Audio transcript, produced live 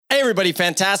everybody,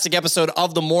 fantastic episode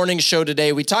of the morning show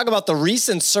today. We talk about the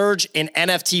recent surge in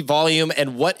NFT volume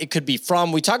and what it could be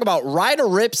from. We talk about Ryder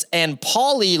Ripps and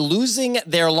Pauly losing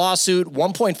their lawsuit,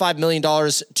 $1.5 million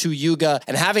to Yuga,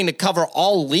 and having to cover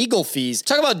all legal fees.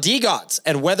 Talk about DeGods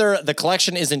and whether the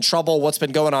collection is in trouble, what's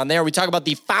been going on there. We talk about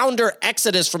the founder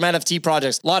exodus from NFT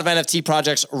projects. A lot of NFT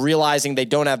projects realizing they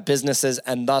don't have businesses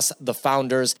and thus the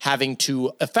founders having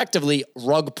to effectively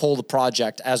rug pull the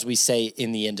project, as we say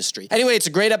in the industry. Anyway, it's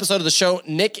a great episode of the show.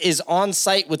 Nick is on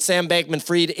site with Sam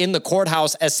Bankman-Fried in the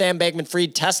courthouse as Sam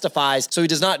Bankman-Fried testifies, so he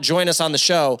does not join us on the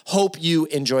show. Hope you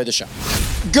enjoy the show.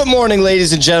 Good morning,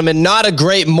 ladies and gentlemen. Not a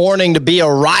great morning to be a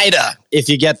rider, if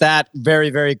you get that very,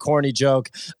 very corny joke.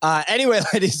 Anyway,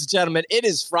 ladies and gentlemen, it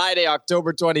is Friday,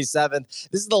 October 27th.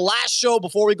 This is the last show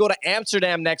before we go to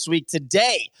Amsterdam next week.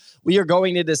 Today, we are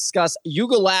going to discuss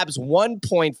Yuga Labs'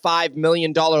 $1.5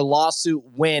 million lawsuit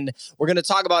win. We're going to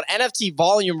talk about NFT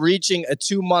volume reaching a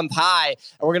 2-month high,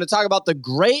 and we're going to talk about the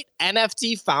great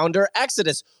NFT founder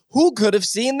exodus. Who could have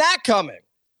seen that coming?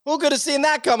 Who could have seen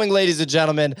that coming, ladies and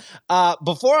gentlemen?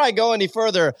 Before I go any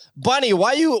further, Bunny,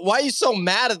 why you so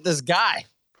mad at this guy?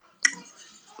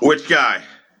 Which guy?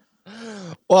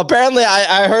 Well, apparently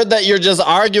I heard that you're just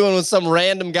arguing with some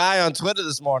random guy on Twitter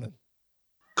this morning.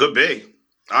 Could be.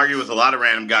 Argue with a lot of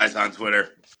random guys on Twitter.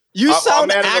 You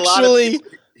sound actually...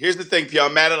 Here's the thing, P.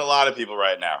 I'm mad at a lot of people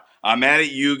right now. I'm mad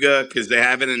at Yuga because they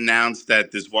haven't announced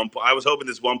that this I was hoping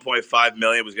this 1.5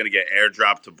 million was going to get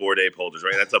airdropped to Bored Ape holders,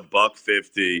 right? That's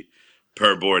 $1.50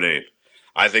 per Bored Ape.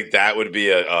 I think that would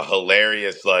be a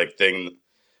hilarious thing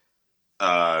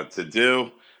to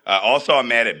do. Also, I'm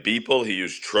mad at Beeple. He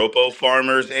used Tropo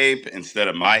Farmer's ape instead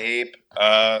of my ape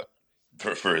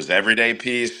for his everyday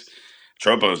piece.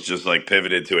 Tropo's just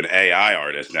pivoted to an AI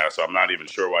artist now, so I'm not even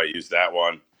sure why he used that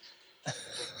one.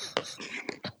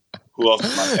 Who else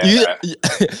am I mad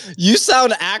at? You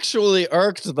sound actually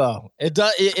irked, though.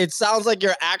 It sounds like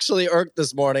you're actually irked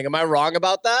this morning. Am I wrong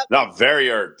about that? No, I'm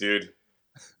very irked, dude.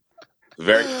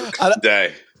 Very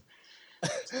day.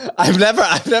 I've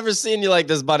never seen you like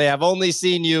this, Bunny. I've only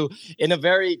seen you in a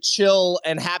very chill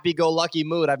and happy-go-lucky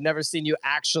mood. I've never seen you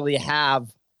actually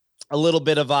have a little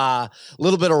bit of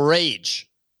rage.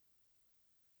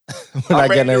 I'm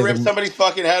ready to rip somebody's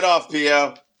fucking head off,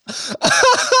 P.O.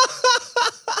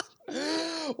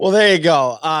 Well, there you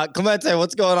go. Clemente,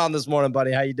 what's going on this morning,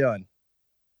 buddy? How you doing?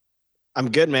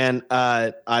 I'm good, man.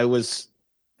 I was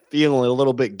feeling a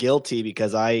little bit guilty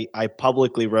because I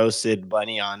publicly roasted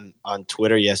Bunny on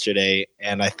Twitter yesterday,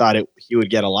 and I thought he would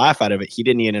get a laugh out of it. He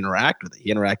didn't even interact with it.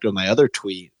 He interacted with my other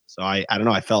tweet. So I don't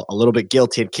know. I felt a little bit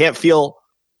guilty and can't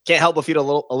help but feel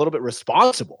a little bit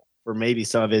responsible for maybe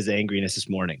some of his angriness this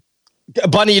morning.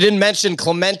 Bunny, you didn't mention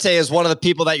Clemente as one of the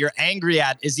people that you're angry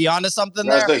at. Is he onto something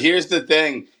there? So here's the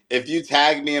thing. If you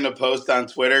tag me in a post on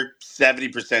Twitter,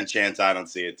 70% chance I don't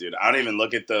see it, dude. I don't even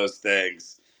look at those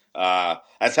things.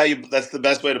 That's the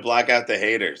best way to block out the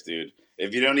haters, dude.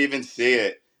 If you don't even see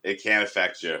it, it can't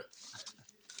affect you.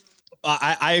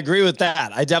 I agree with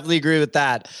that. I definitely agree with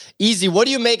that. Easy. What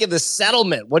do you make of the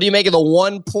settlement? What do you make of the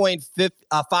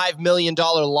 $1.5 million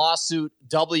lawsuit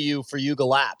W for Yuga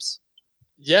Labs?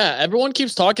 Yeah, everyone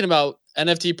keeps talking about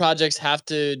NFT projects have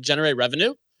to generate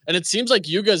revenue. And it seems like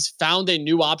Yuga's found a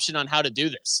new option on how to do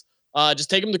this.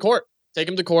 Just take them to court. Take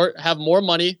them to court, have more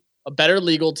money, a better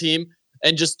legal team,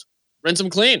 and just rinse them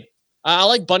clean. I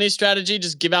like Bunny's strategy.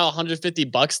 Just give out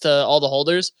 $150 to all the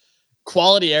holders.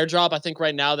 Quality airdrop. I think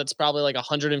right now that's probably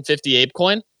 150 ape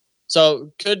coin.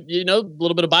 So could, a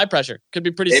little bit of buy pressure. Could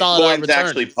be pretty solid return. Ape coin's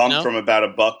actually pumped from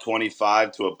about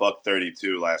 $1.25 to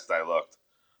 $1.32 last I looked.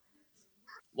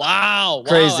 Wow.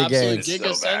 Crazy absolute gig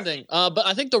ascending. But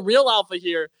I think the real alpha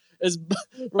here is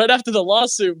right after the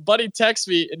lawsuit, Buddy texted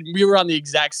me and we were on the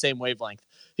exact same wavelength.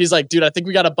 He's like, dude, I think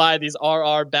we got to buy these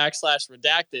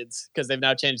RR/redacteds because they've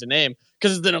now changed the name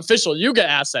because it's an official Yuga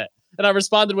asset. And I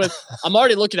responded with, I'm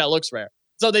already looking at Looks Rare.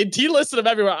 So they delisted them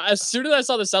everywhere. As soon as I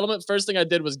saw the settlement, first thing I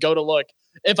did was go to look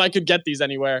if I could get these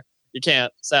anywhere. You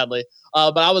can't, sadly.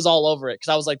 But I was all over it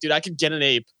because I was like, dude, I could get an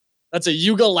ape. That's a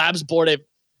Yuga Labs Bored Ape.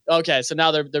 Okay, so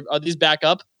now they're are these back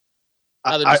up?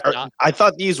 I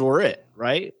thought these were it,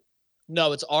 right?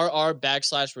 No, it's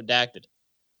RR/redacted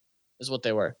is what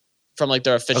they were from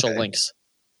their official links.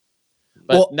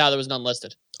 But now there was none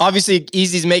listed. Obviously,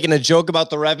 Easy's making a joke about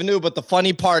the revenue, but the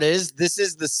funny part is this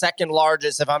is the second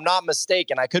largest, if I'm not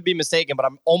mistaken, I could be mistaken, but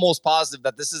I'm almost positive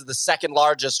that this is the second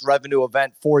largest revenue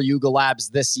event for Yuga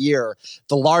Labs this year.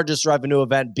 The largest revenue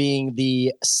event being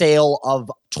the sale of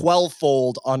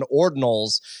 12-fold on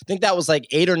ordinals. I think that was $8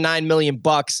 or $9 million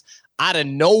out of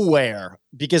nowhere.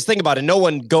 Because think about it, no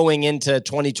one going into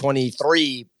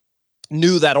 2023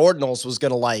 knew that Ordinals was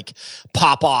going to like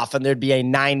pop off and there'd be a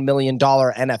 $9 million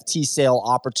NFT sale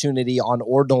opportunity on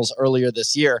Ordinals earlier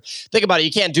this year. Think about it.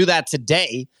 You can't do that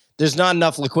today. There's not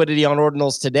enough liquidity on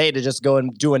Ordinals today to just go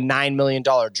and do a $9 million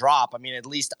drop. I mean, at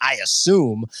least I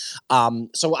assume.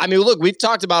 So, I mean, look, we've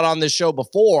talked about on this show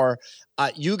before,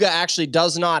 Yuga actually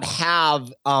does not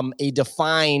have a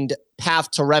defined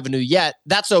path to revenue yet.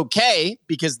 That's okay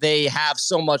because they have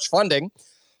so much funding.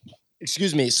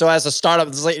 Excuse me. So as a startup,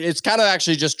 it's kind of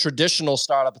actually just traditional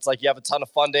startup. It's like you have a ton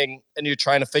of funding and you're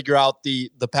trying to figure out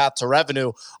the path to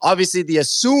revenue. Obviously, the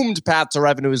assumed path to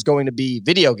revenue is going to be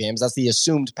video games. That's the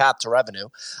assumed path to revenue.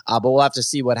 But we'll have to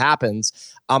see what happens.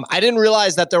 I didn't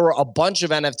realize that there were a bunch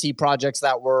of NFT projects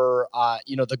that were,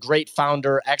 the great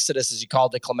founder exodus, as you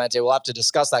called it, Clemente. We'll have to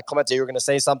discuss that. Clemente, you were going to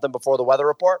say something before the weather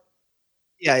report?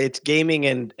 Yeah, it's gaming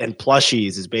and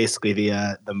plushies is basically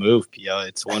the move, Pio.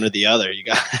 It's one or the other. You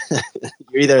got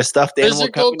you're either a stuffed animal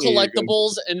physical company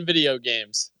collectibles and video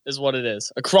games is what it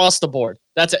is across the board.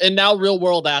 That's it. And now real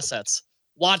world assets,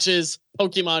 watches,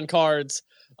 Pokemon cards,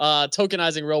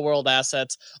 tokenizing real world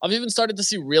assets. I've even started to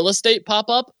see real estate pop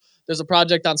up. There's a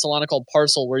project on Solana called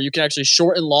Parcel where you can actually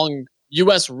short and long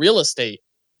U.S. real estate.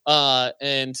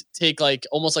 And take like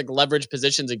almost like leverage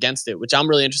positions against it, which I'm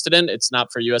really interested in. It's not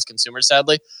for U.S. consumers,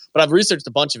 sadly, but I've researched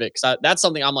a bunch of it because that's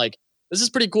something I'm like, this is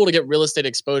pretty cool to get real estate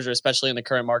exposure, especially in the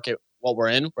current market what we're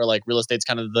in, where like real estate's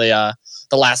kind of the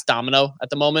last domino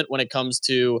at the moment when it comes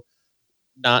to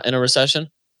not in a recession.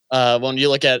 When you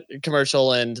look at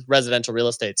commercial and residential real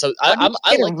estate, so I like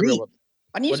the real.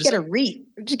 Why don't you just get a REIT?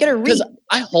 Just get a REIT. Because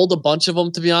I hold a bunch of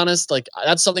them, to be honest. Like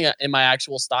that's something in my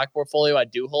actual stock portfolio I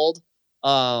do hold.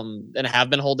 And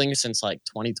have been holding since like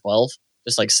 2012,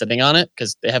 just like sitting on it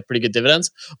because they have pretty good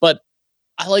dividends. But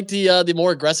I like the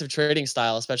more aggressive trading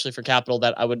style, especially for capital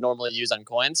that I would normally use on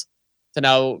coins to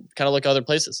now kind of look other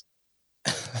places.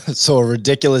 So a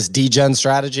ridiculous degen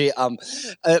strategy.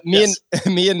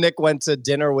 Me and Nick went to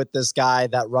dinner with this guy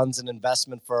that runs an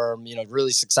investment firm,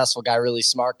 really successful guy, really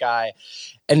smart guy.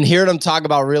 And hearing him talk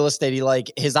about real estate,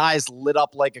 his eyes lit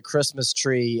up like a Christmas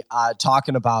tree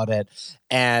talking about it.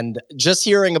 And just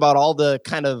hearing about all the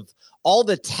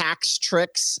tax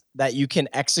tricks that you can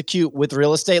execute with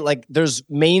real estate. Like there's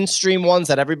mainstream ones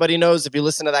that everybody knows. If you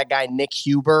listen to that guy, Nick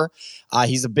Huber,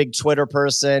 he's a big Twitter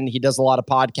person. He does a lot of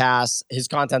podcasts. His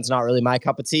content's not really my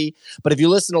cup of tea, but if you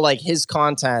listen to like his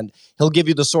content, he'll give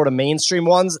you the sort of mainstream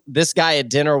ones. This guy at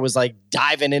dinner was like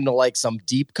diving into like some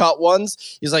deep cut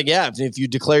ones. He's like, yeah, if you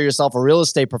declare yourself a real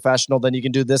estate professional, then you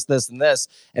can do this, this, and this.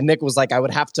 And Nick was like, I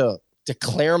would have to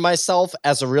declare myself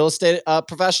as a real estate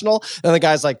professional. And the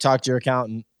guy's like, talk to your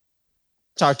accountant.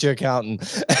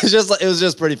 It was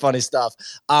just pretty funny stuff.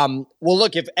 Well,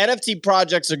 look, if NFT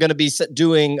projects are going to be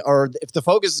doing, or if the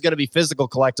focus is going to be physical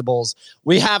collectibles,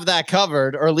 we have that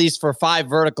covered, or at least for 5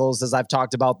 verticals, as I've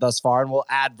talked about thus far, and we'll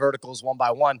add verticals one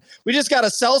by one. We just got to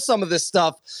sell some of this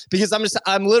stuff because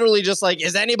I'm literally just like,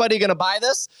 is anybody going to buy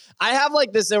this? I have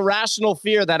like this irrational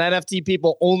fear that NFT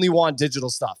people only want digital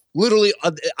stuff. Literally,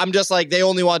 I'm just like, they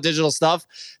only want digital stuff.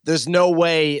 There's no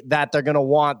way that they're going to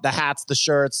want the hats, the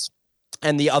shirts,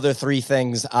 and the other 3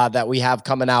 things that we have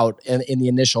coming out in the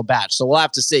initial batch. So we'll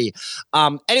have to see.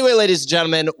 Anyway, ladies and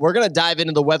gentlemen, we're going to dive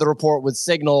into the weather report with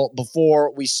Signal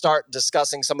before we start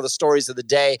discussing some of the stories of the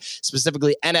day,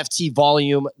 specifically NFT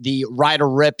volume, the Rider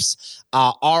Rips,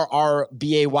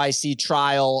 RRBAYC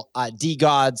trial,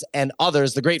 DeGods, and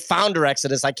others. The great founder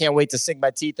exodus. I can't wait to sink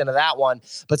my teeth into that one.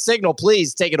 But Signal,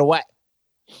 please take it away.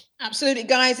 Absolutely,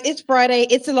 guys. It's Friday.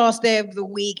 It's the last day of the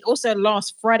week. Also,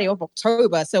 last Friday of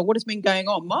October. So what has been going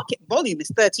on? Market volume is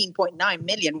 13.9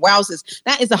 million. Wowzers.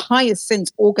 That is the highest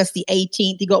since August the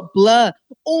 18th. You got Blur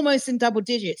almost in double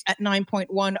digits at 9.1.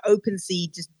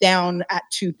 OpenSea just down at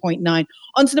 2.9.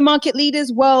 Onto the market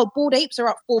leaders. Well, Bored Apes are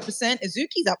up 4%.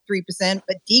 Azuki's up 3%,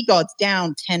 but DeGods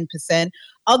down 10%.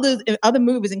 Other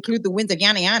movers include the wins of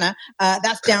Yana Yana.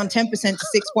 That's down 10%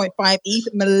 to 6.5 ETH.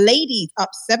 Milady's up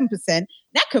 7%.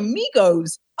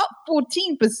 Nakamigos up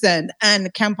 14%.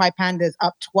 And Kampai Pandas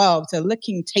up 12%. So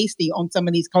looking tasty on some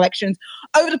of these collections.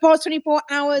 Over the past 24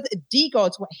 hours,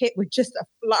 DeGods were hit with just a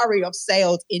flurry of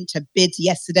sales into bids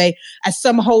yesterday as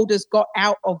some holders got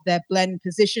out of their blend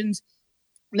positions.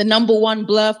 The number one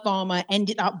Blur farmer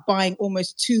ended up buying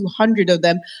almost 200 of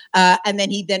them. And then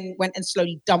he went and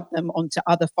slowly dumped them onto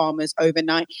other farmers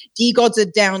overnight. DeGods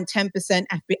are down 10%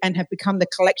 and have become the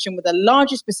collection with the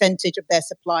largest percentage of their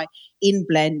supply in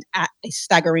blend at a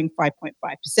staggering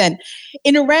 5.5%.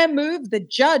 In a rare move, the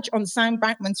judge on Sam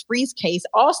Bankman-Fried's case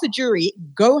asked the jury,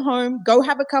 go home, go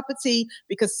have a cup of tea,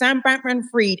 because Sam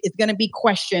Bankman-Fried is going to be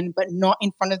questioned, but not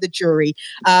in front of the jury.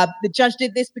 The judge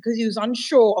did this because he was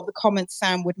unsure of the comments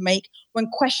Sam man would make. When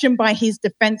questioned by his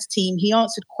defense team, he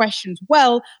answered questions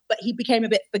well, but he became a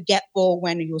bit forgetful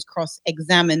when he was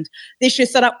cross-examined. This should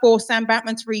set up for Sam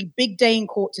Bankman-Fried. Big day in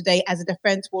court today as a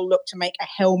defense will look to make a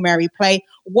Hail Mary play.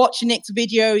 Watch Nick's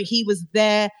video. He was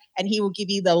there, and he will give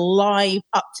you the live,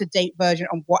 up-to-date version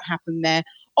of what happened there.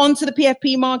 Onto the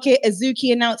PFP market,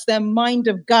 Azuki announced their Mind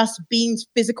of Gus Beans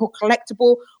physical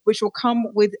collectible, which will come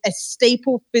with a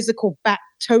staple physical back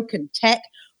token tech.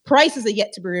 Prices are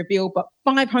yet to be revealed, but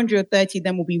 530 of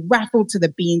them will be raffled to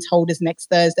the Beans holders next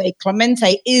Thursday.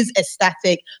 Clemente is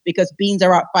ecstatic because Beans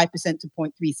are up 5% to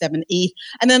 0.37 ETH.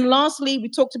 And then lastly, we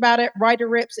talked about it, Ryder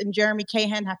Rips and Jeremy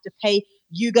Cahan have to pay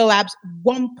Yuga Labs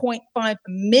 $1.5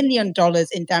 million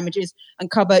in damages and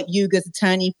cover Yuga's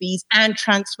attorney fees and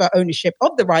transfer ownership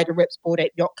of the Ryder Rips Bored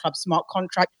Ape Yacht Club smart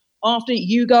contract after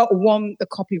Yuga won the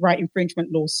copyright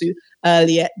infringement lawsuit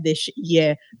earlier this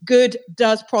year. Good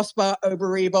does prosper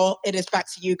over evil. It is back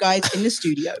to you guys in the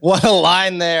studio. What a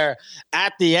line there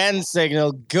at the end,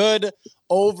 Signal. Good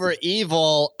over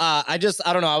evil. I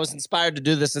don't know. I was inspired to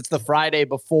do this. It's the Friday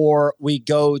before we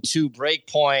go to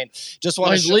Breakpoint. Just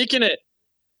want to leaking it.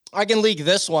 I can leak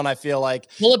this one, I feel like.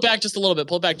 Pull it back just a little bit.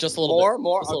 Pull it back just a little bit.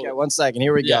 More? Okay, 1 second.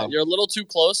 Here we go. You're a little too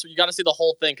close. You got to see the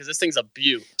whole thing because this thing's a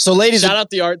beaut. So, ladies, shout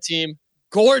out the art team.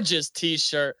 Gorgeous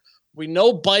t-shirt. We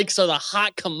know bikes are the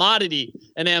hot commodity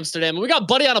in Amsterdam. And we got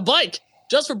Buddy on a bike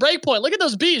just for Breakpoint. Look at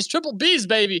those B's. Triple B's,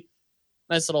 baby.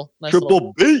 Nice little.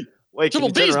 Triple B. Wait,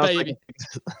 Triple B's, baby.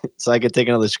 So I could take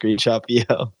another screenshot, yo.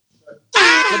 Zero.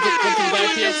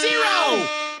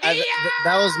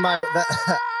 That was my...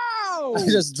 I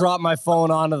just dropped my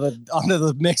phone onto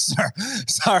the mixer.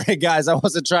 Sorry, guys. I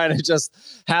wasn't trying to just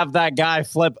have that guy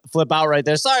flip out right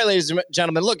there. Sorry, ladies and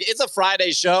gentlemen. Look, it's a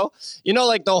Friday show. You know,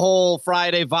 like the whole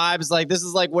Friday vibes. Like this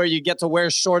is like where you get to wear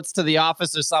shorts to the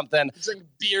office or something. Drink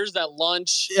beers at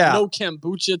lunch. Yeah. No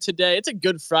kombucha today. It's a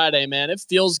good Friday, man. It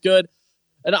feels good.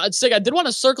 And I did want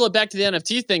to circle it back to the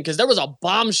NFT thing because there was a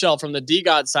bombshell from the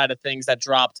DeGods side of things that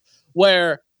dropped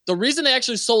where the reason they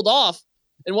actually sold off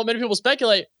and what made people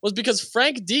speculate was because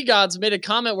Frank DeGods made a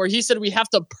comment where he said we have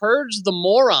to purge the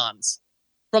morons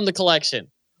from the collection,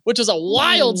 which was a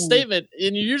wild statement.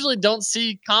 And you usually don't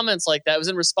see comments like that. It was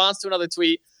in response to another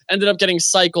tweet, ended up getting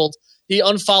cycled. He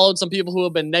unfollowed some people who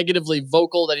have been negatively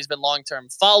vocal that he's been long-term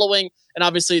following. And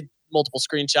obviously multiple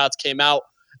screenshots came out.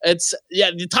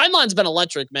 The timeline's been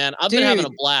electric, man. I've been having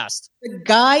a blast. The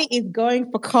guy is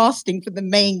going for casting for the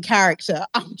main character.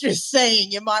 I'm just saying,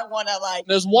 you might want to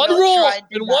There's one rule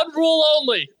and one rule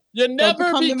only. You never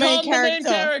become the main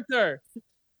character.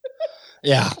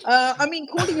 Yeah. I mean,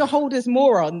 calling your holders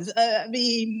morons.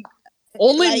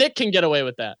 Only Nick can get away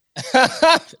with that.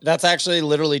 That's actually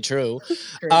literally true.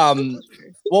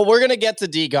 Well, we're going to get to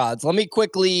DeGods. Let me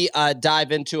quickly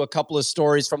dive into a couple of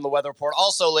stories from the weather report.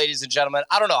 Also, ladies and gentlemen,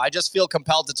 I don't know. I just feel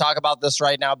compelled to talk about this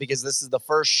right now because this is the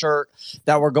first shirt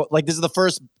that this is the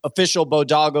first official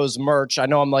Bodago's merch. I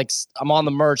know I'm on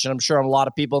the merch and I'm sure a lot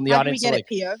of people in the audience are like,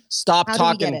 stop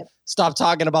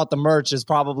talking about the merch is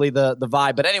probably the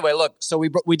vibe. But anyway, look, so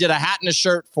we did a hat and a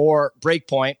shirt for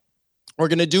Breakpoint. We're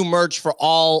going to do merch for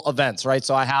all events, right?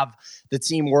 So I have the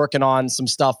team working on some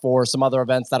stuff for some other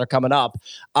events that are coming up.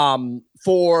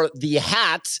 For the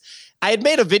hat, I had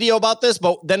made a video about this,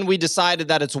 but then we decided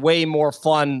that it's way more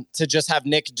fun to just have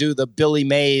Nick do the Billy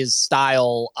Mays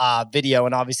style video.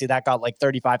 And obviously that got like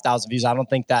 35,000 views. I don't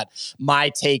think that my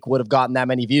take would have gotten that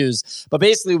many views. But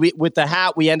basically with the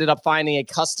hat, we ended up finding a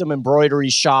custom embroidery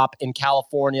shop in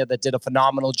California that did a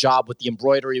phenomenal job with the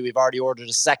embroidery. We've already ordered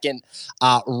a second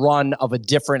run of a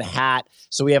different hat.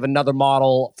 So we have another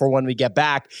model for when we get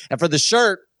back. And for the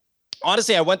shirt,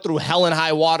 honestly, I went through hell and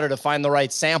high water to find the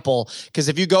right sample. Because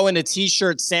if you go into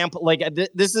t-shirt sample, like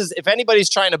this is, if anybody's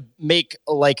trying to make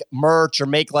like merch or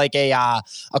make like a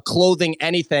clothing,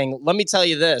 anything, let me tell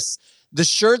you this. The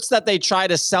shirts that they try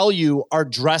to sell you are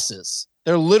dresses.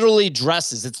 They're literally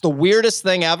dresses. It's the weirdest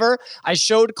thing ever. I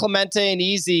showed Clemente and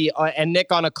Easy and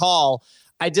Nick on a call.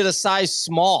 I did a size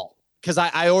small because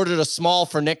I ordered a small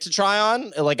for Nick to try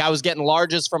on. Like I was getting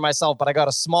larges for myself, but I got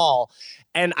a small.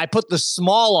 And I put the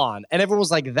small on, and everyone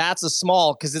was like, that's a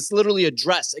small, because it's literally a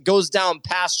dress. It goes down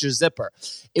past your zipper.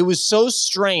 It was so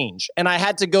strange. And I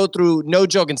had to go through, no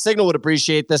joke, and Signal would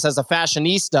appreciate this as a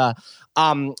fashionista.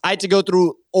 I had to go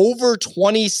through over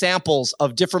 20 samples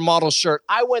of different model shirt.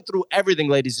 I went through everything,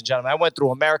 ladies and gentlemen. I went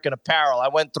through American Apparel. I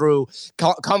went through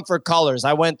Comfort Colors.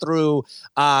 I went through,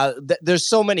 there's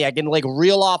so many. I can like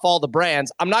reel off all the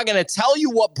brands. I'm not going to tell you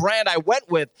what brand I went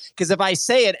with, because if I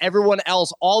say it, everyone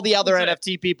else, all the other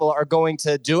NFT people are going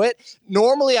to do it.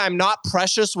 Normally, I'm not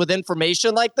precious with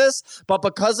information like this, but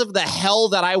because of the hell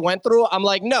that I went through, I'm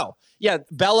like, no. Yeah,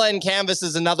 Bella and Canvas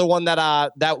is another one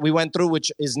that we went through,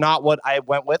 which is not what I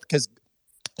went with because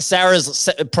Sarah's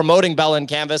promoting Bella and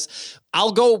Canvas.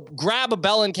 I'll go grab a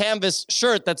Bella and Canvas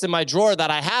shirt that's in my drawer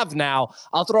that I have now.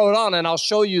 I'll throw it on and I'll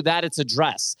show you that it's a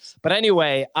dress. But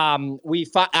anyway, I'm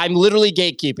literally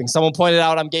gatekeeping. Someone pointed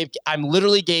out I'm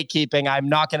literally gatekeeping. I'm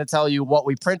not going to tell you what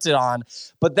we printed on.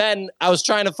 But then I was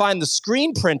trying to find the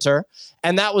screen printer,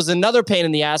 and that was another pain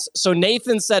in the ass. So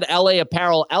Nathan said LA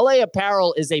Apparel. LA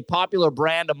Apparel is a popular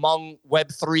brand among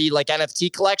Web3 like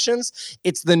NFT collections.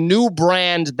 It's the new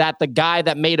brand that the guy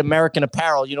that made American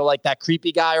Apparel, like that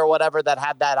creepy guy or whatever that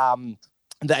had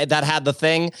that had the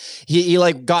thing. He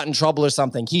like got in trouble or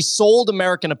something. He sold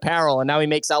American Apparel and now he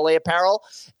makes LA Apparel.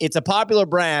 It's a popular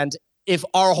brand. If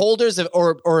our holders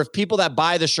or if people that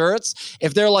buy the shirts,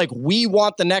 if they're like, we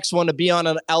want the next one to be on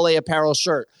an LA Apparel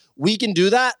shirt, we can do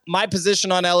that. My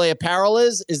position on LA Apparel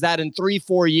is that in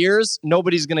 3-4 years,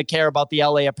 nobody's going to care about the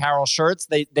LA Apparel shirts.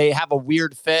 They have a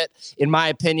weird fit. In my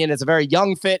opinion, it's a very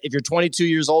young fit. If you're 22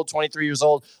 years old, 23 years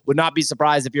old, would not be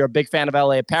surprised if you're a big fan of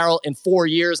LA Apparel. In 4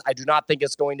 years, I do not think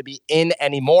it's going to be in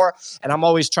anymore. And I'm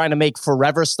always trying to make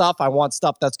forever stuff. I want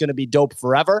stuff that's going to be dope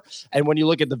forever. And when you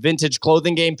look at the vintage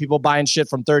clothing game, people buying shit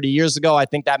from 30 years ago, I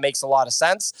think that makes a lot of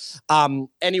sense.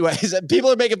 Anyways,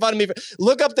 people are making fun of me.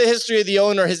 Look up the history of the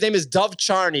owner. His name is Dove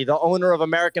Charney, the owner of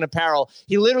American Apparel.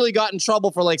 He literally got in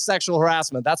trouble for like sexual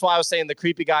harassment. That's why I was saying the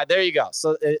creepy guy. There you go.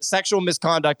 So sexual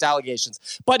misconduct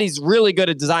allegations. But he's really good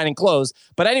at designing clothes.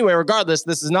 But anyway, regardless,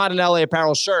 this is not an LA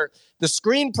Apparel shirt. The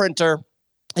screen printer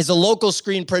is a local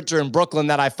screen printer in Brooklyn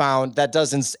that I found that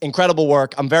does incredible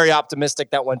work. I'm very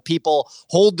optimistic that when people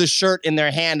hold the shirt in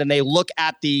their hand and they look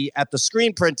at the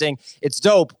screen printing, it's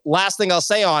dope. Last thing I'll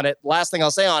say on it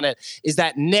is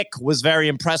that Nick was very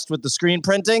impressed with the screen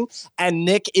printing, and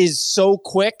Nick is so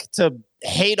quick to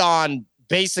hate on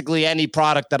basically any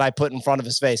product that I put in front of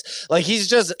his face. Like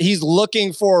he's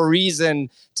looking for a reason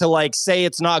to like say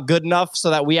it's not good enough so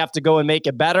that we have to go and make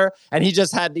it better. And he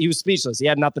was speechless. He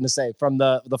had nothing to say from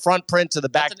the front print to the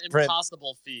back print. That's an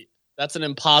impossible feat. That's an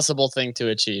impossible thing to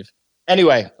achieve.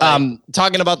 Anyway,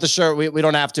 talking about the shirt, we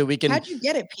don't have to. We can. How'd you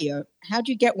get it, Pio? How'd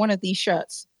you get one of these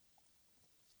shirts?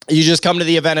 You just come to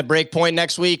the event at Breakpoint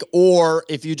next week, or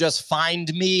if you just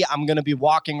find me, I'm going to be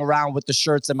walking around with the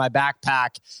shirts in my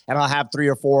backpack, and I'll have 3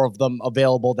 or 4 of them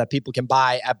available that people can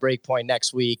buy at Breakpoint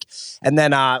next week. And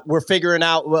then we're figuring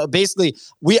out, basically,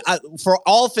 for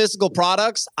all physical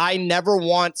products, I never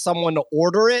want someone to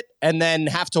order it and then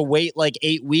have to wait like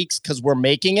 8 weeks because we're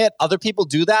making it. Other people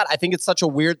do that. I think it's such a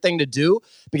weird thing to do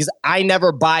because I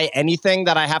never buy anything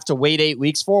that I have to wait 8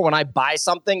 weeks for. When I buy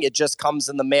something, it just comes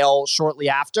in the mail shortly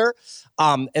after.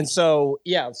 And so,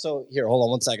 yeah, so here, hold on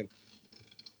 1 second.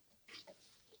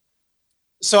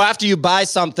 So after you buy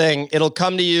something, it'll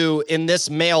come to you in this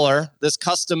mailer, this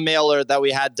custom mailer that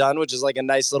we had done, which is like a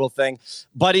nice little thing.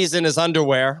 Buddy's in his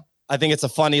underwear. I think it's a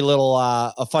funny little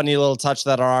touch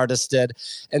that our artist did.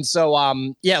 And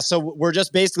so, so we're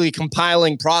just basically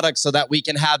compiling products so that we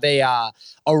can have a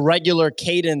regular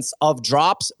cadence of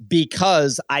drops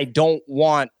because I do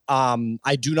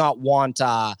not want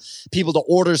people to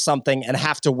order something and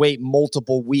have to wait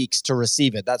multiple weeks to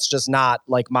receive it. That's just not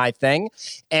like my thing.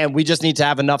 And we just need to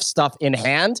have enough stuff in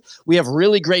hand. We have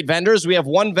really great vendors. We have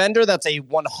one vendor that's a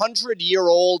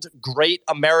 100-year-old great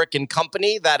American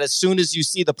company that as soon as you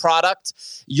see the product,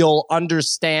 you'll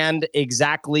understand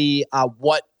exactly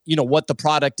what the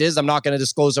product is. I'm not going to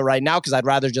disclose it right now because I'd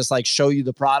rather just like show you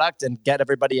the product and get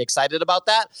everybody excited about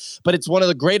that. But it's one of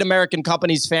the great American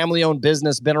companies, family-owned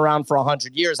business, been around for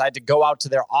 100 years. I had to go out to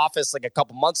their office like a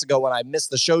couple months ago when I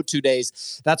missed the show 2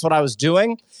 days. That's what I was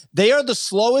doing. They are the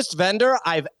slowest vendor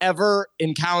I've ever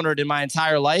encountered in my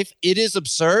entire life. It is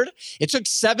absurd. It took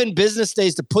 7 business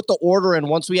days to put the order in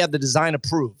once we had the design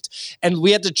approved. And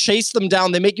we had to chase them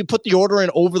down. They make you put the order in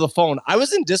over the phone. I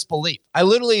was in disbelief. I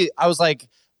was like,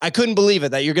 I couldn't believe it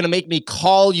that you're going to make me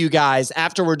call you guys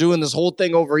after we're doing this whole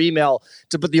thing over email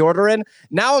to put the order in.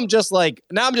 Now I'm just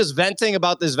venting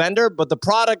about this vendor, but the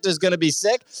product is going to be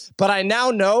sick. But I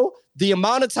now know the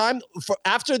amount of time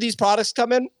after these products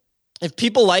come in, if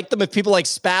people like them, if people like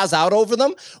spaz out over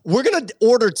them, we're going to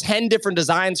order 10 different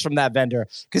designs from that vendor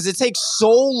because it takes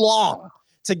so long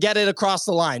to get it across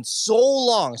the line. So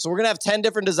long. So we're going to have 10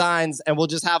 different designs and we'll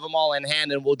just have them all in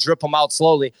hand and we'll drip them out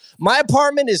slowly. My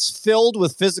apartment is filled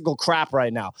with physical crap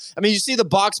right now. I mean, you see the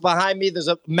box behind me. There's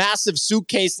a massive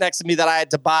suitcase next to me that I had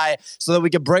to buy so that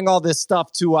we could bring all this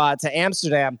stuff to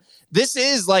Amsterdam. This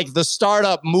is like the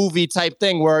startup movie type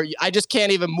thing where I just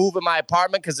can't even move in my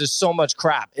apartment because there's so much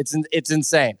crap. It's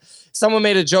insane. Someone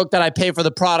made a joke that I pay for the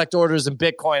product orders in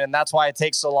Bitcoin and that's why it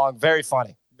takes so long. Very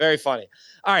funny. Very funny.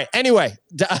 All right. Anyway,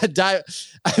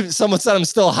 someone said I'm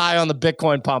still high on the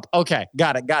Bitcoin pump. Okay.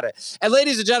 Got it. And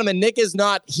ladies and gentlemen, Nick is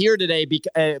not here today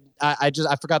because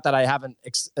I forgot that I haven't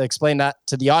explained that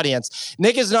to the audience.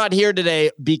 Nick is not here today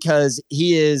because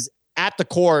he is at the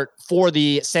court for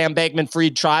the Sam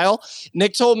Bankman-Fried trial.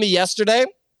 Nick told me yesterday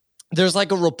there's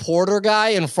like a reporter guy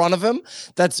in front of him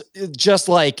that's just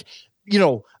like,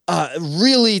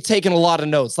 really taking a lot of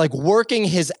notes, like working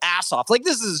his ass off. Like,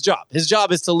 this is his job. His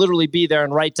job is to literally be there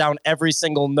and write down every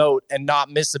single note and not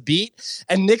miss a beat.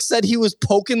 And Nick said he was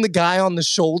poking the guy on the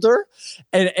shoulder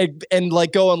and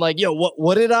like going like, yo,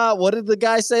 what did the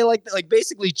guy say? Like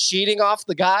basically cheating off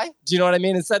the guy. Do you know what I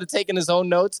mean? Instead of taking his own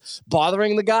notes,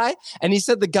 bothering the guy. And he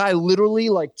said the guy literally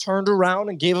like turned around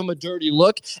and gave him a dirty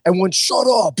look and went, shut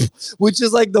up, which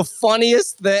is like the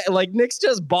funniest thing. Like, Nick's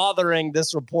just bothering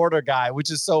this reporter guy,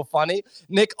 which is so funny.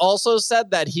 Nick also said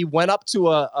that he went up to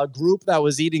a group that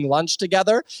was eating lunch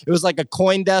together. It was like a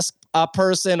CoinDesk a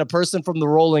person from the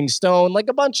Rolling Stone, like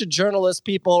a bunch of journalist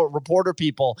people, reporter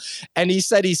people. And he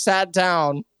said he sat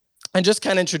down and just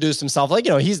kind of introduced himself. Like,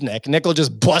 he's Nick. Nick will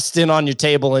just bust in on your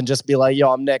table and just be like,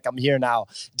 yo, I'm Nick. I'm here now.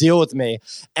 Deal with me.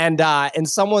 And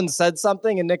someone said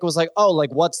something and Nick was like, oh,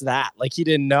 like, what's that? Like, he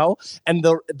didn't know. And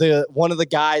the one of the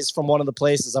guys from one of the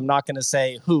places, I'm not going to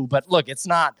say who, but look, it's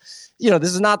not,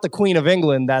 this is not the Queen of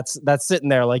England that's sitting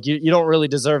there. Like, you don't really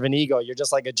deserve an ego. You're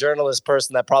just like a journalist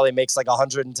person that probably makes like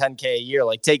 $110K a year.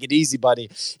 Like, take it easy, buddy.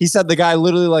 He said the guy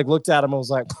literally like looked at him and was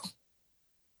like,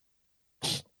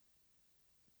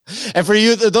 and for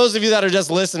you, those of you that are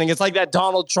just listening, it's like that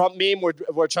Donald Trump meme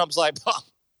where Trump's like,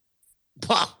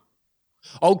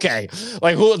 okay,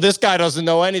 like, who? This guy doesn't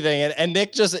know anything. And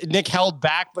Nick held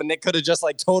back, but Nick could have just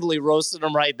like totally roasted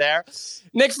him right there.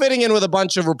 Nick fitting in with a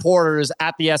bunch of reporters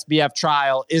at the SBF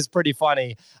trial is pretty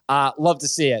funny. Love to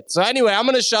see it. So anyway, I'm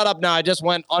going to shut up now. I just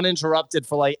went uninterrupted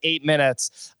for like 8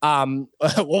 minutes. Well,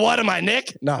 what am I,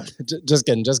 Nick? No, just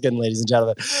kidding, ladies and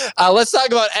gentlemen. Let's talk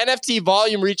about NFT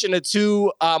volume reaching a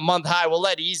 2-month high. We'll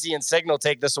let Easy and Signal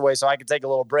take this away so I can take a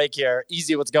little break here.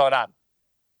 Easy, what's going on?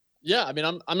 Yeah, I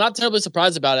mean, I'm not terribly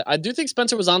surprised about it. I do think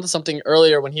Spencer was onto something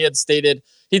earlier when he had stated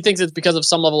he thinks it's because of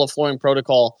some level of flooring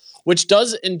protocol, which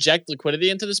does inject liquidity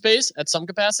into the space at some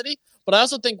capacity. But I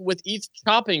also think with ETH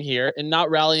chopping here and not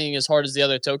rallying as hard as the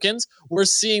other tokens, we're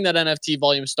seeing that NFT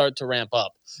volume start to ramp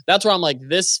up. That's where I'm like,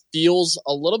 this feels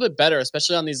a little bit better,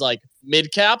 especially on these like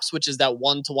mid caps, which is that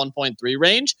 1 to 1.3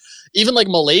 range. Even like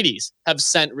Milady's have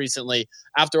sent recently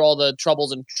after all the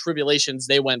troubles and tribulations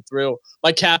they went through.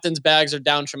 My captain's bags are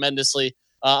down tremendously.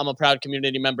 I'm a proud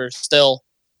community member still.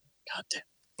 God damn.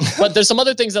 But there's some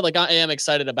other things that like I am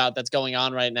excited about that's going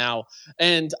on right now.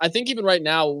 And I think even right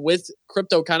now with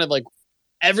crypto kind of like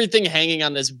everything hanging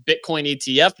on this Bitcoin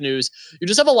ETF news, you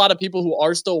just have a lot of people who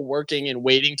are still working and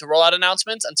waiting to roll out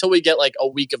announcements until we get like a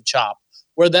week of chop,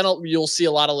 where then you'll see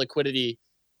a lot of liquidity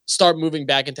start moving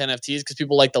back into NFTs because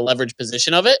people like the leverage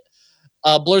position of it.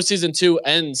 Blur Season 2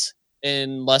 ends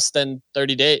in less than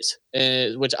 30 days,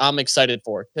 which I'm excited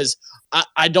for because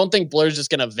I don't think Blur's just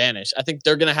going to vanish. I think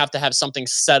they're going to have something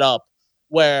set up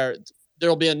where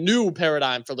there'll be a new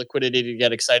paradigm for liquidity to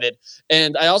get excited.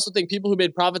 And I also think people who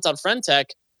made profits on Friendtech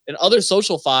and other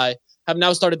SocialFi have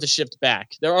now started to shift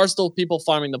back. There are still people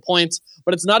farming the points,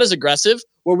 but it's not as aggressive,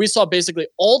 where we saw basically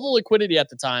all the liquidity at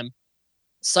the time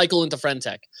cycle into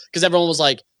Friendtech because everyone was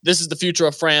like, this is the future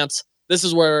of France. This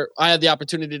is where I had the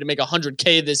opportunity to make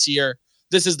 100K this year.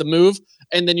 This is the move.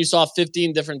 And then you saw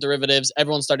 15 different derivatives.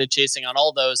 Everyone started chasing on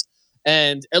all those.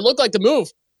 And it looked like the move.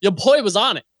 Your boy was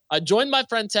on it. I joined my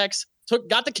Friendtechs,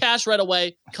 got the cash right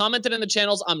away, commented in the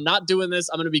channels, I'm not doing this.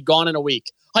 I'm going to be gone in a week.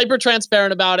 Hyper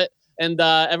transparent about it. And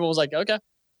everyone was like, okay,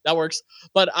 that works.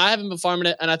 But I haven't been farming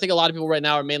it. And I think a lot of people right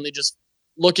now are mainly just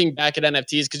looking back at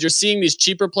NFTs because you're seeing these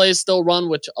cheaper plays still run,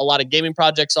 which a lot of gaming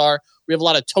projects are. We have a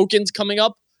lot of tokens coming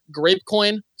up.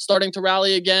 Grapecoin starting to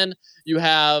rally again. You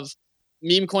have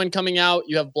meme coin coming out.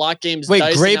 You have block games. Wait,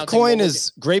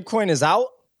 Grapecoin is out?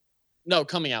 No,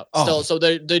 coming out still. So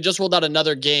they just rolled out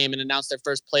another game and announced their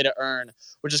first play to earn,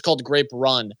 which is called Grape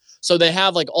Run. So they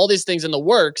have like all these things in the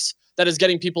works that is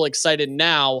getting people excited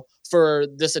now for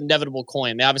this inevitable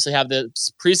coin. They obviously have the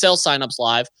pre-sale signups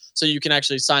live, so you can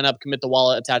actually sign up, commit the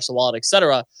wallet, attach the wallet,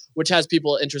 etc., which has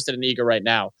people interested and eager right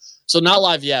now. So not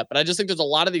live yet, but I just think there's a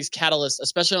lot of these catalysts,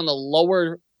 especially on the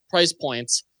lower price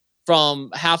points from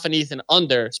half an ETH and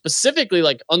under, specifically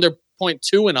like under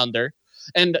 0.2 and under.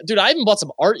 And dude, I even bought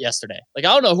some art yesterday. Like,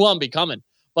 I don't know who I'm becoming,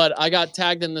 but I got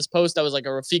tagged in this post that was like a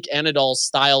Rafiq Anadol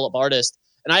style of artist.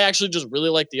 And I actually just really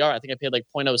like the art. I think I paid like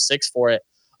 0.06 for it.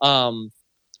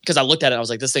 Because I looked at it and I was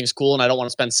like, this thing's cool and I don't want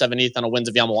to spend 7 ETH on a Winds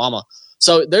of Yamawama.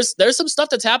 So there's some stuff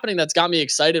that's happening that's got me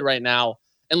excited right now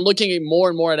and looking at more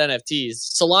and more at NFTs.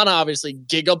 Solana obviously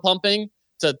giga pumping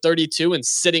to 32 and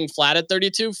sitting flat at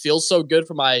 32 feels so good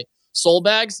for my soul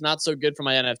bags, not so good for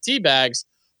my NFT bags,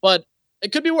 but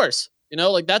it could be worse. You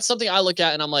know, like that's something I look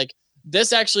at and I'm like,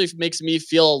 this actually makes me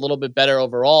feel a little bit better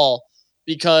overall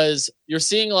because you're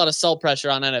seeing a lot of sell pressure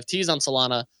on NFTs on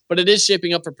Solana, but it is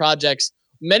shaping up for projects,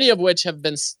 many of which have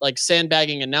been like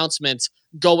sandbagging announcements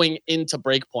going into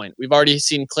Breakpoint. We've already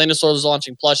seen Claynosaurus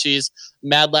launching plushies.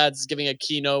 Mad Lads is giving a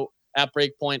keynote at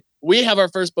Breakpoint. We have our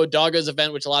first Bodogas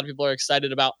event, which a lot of people are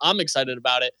excited about. I'm excited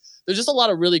about it. There's just a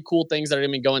lot of really cool things that are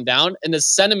going to be going down. And the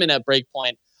sentiment at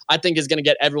Breakpoint, I think, is going to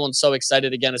get everyone so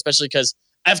excited again, especially because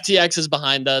FTX is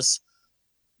behind us.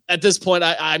 At this point,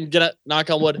 I'm going to knock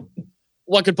on wood.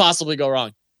 What could possibly go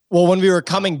wrong? Well, when we were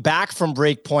coming back from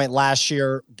Breakpoint last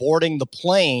year, boarding the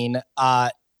plane,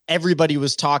 everybody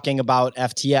was talking about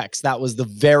FTX. That was the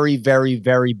very, very,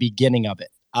 very beginning of it.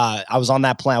 I was on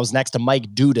that plane. I was next to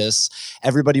Mike Dudas.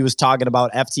 Everybody was talking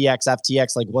about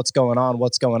FTX, like what's going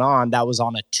on? That was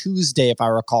on a Tuesday, if I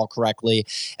recall correctly.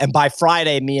 And by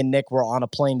Friday, me and Nick were on a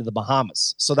plane to the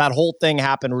Bahamas. So that whole thing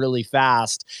happened really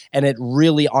fast and it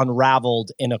really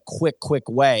unraveled in a quick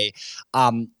way.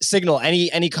 Signal,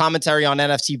 any commentary on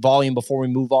NFT volume before we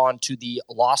move on to the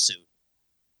lawsuit?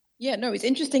 Yeah, no, it's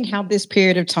interesting how this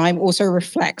period of time also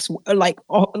reflects like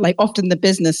often the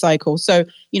business cycle. So,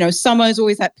 you know, summer is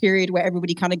always that period where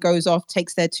everybody kind of goes off,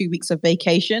 takes their 2 weeks of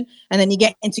vacation, and then you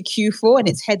get into Q4 and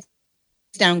it's heads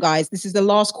down, guys. This is the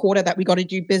last quarter that we got to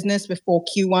do business before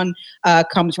Q1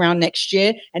 comes around next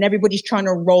year, and everybody's trying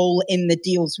to roll in the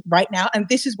deals right now. And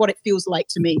this is what it feels like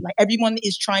to me. Like everyone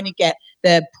is trying to get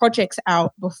their projects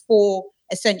out before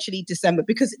essentially December,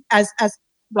 because as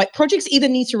like projects either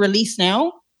need to release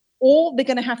now or they're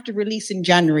going to have to release in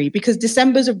January, because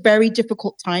December is a very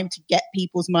difficult time to get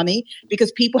people's money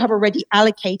because people have already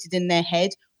allocated in their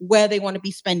head where they want to be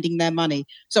spending their money.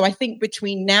 So I think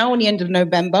between now and the end of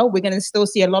November, we're going to still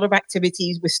see a lot of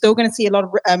activities. We're still going to see a lot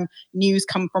of news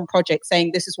come from projects saying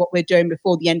this is what we're doing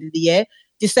before the end of the year.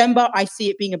 December, I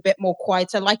see it being a bit more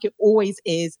quieter, like it always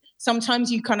is.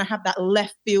 Sometimes you kind of have that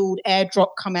left field airdrop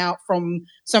come out from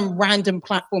some random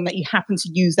platform that you happen to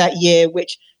use that year,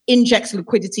 which injects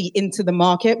liquidity into the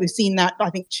market. We've seen that, I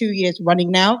think, 2 years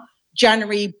running now.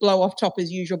 January, blow off top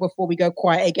as usual before we go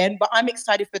quiet again. But I'm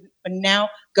excited for now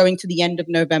going to the end of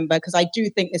November because I do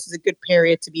think this is a good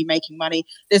period to be making money.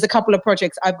 There's a couple of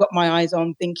projects I've got my eyes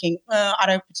on thinking, I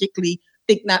don't particularly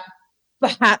think that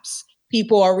perhaps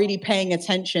people are really paying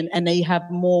attention and they have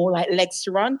more like legs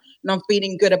to run. And I'm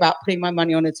feeling good about putting my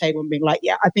money on the table and being like,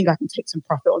 yeah, I think I can take some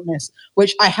profit on this,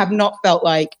 which I have not felt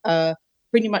like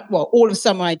pretty much, well, all of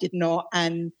summer I did not.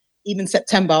 And even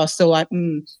September, I was still like,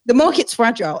 the market's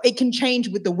fragile. It can change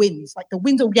with the winds. Like the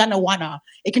winds of Yanawana.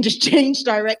 It can just change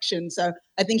direction. So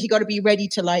I think you got to be ready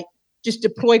to like just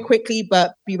deploy quickly,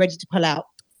 but be ready to pull out.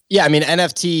 Yeah, I mean,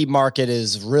 NFT market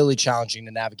is really challenging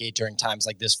to navigate during times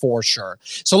like this for sure.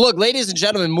 So look, ladies and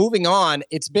gentlemen, moving on,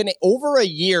 it's been over a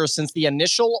year since the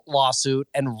initial lawsuit,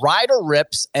 and Ryder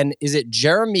Rips, and is it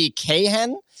Jeremy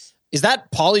Cahan? Is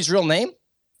that Paulie's real name?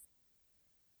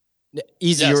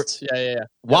 Easy. Yes. Yeah.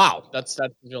 Wow. That's his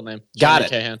real name. Got Jeremy it.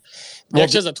 Cahan. He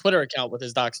actually has a Twitter account with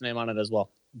his doc's name on it as well.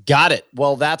 Got it.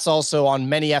 Well, that's also on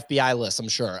many FBI lists, I'm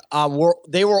sure.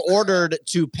 They were ordered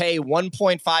to pay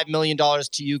 $1.5 million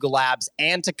to Yuga Labs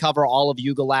and to cover all of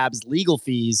Yuga Labs' legal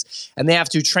fees, and they have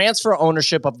to transfer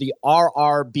ownership of the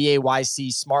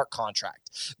RRBAYC smart contract.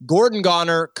 Gordon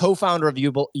Goner, co-founder of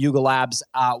Yuga Labs,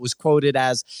 was quoted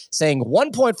as saying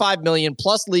 $1.5 million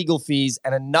plus legal fees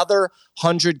and another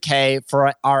 $100K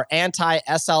for our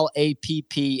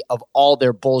anti-SLAPP of all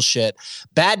their bullshit.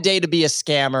 Bad day to be a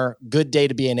scammer, good day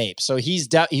to be an ape. So he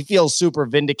feels super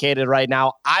vindicated right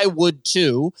now. I would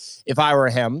too if I were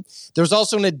him. There's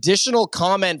also an additional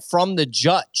comment from the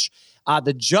judge.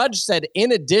 The judge said,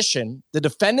 in addition, the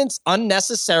defendants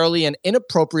unnecessarily and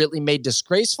inappropriately made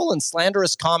disgraceful and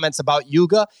slanderous comments about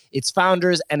Yuga, its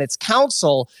founders, and its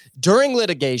counsel during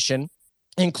litigation,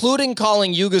 including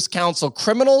calling Yuga's counsel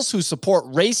criminals who support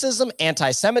racism,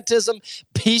 anti-Semitism,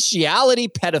 bestiality,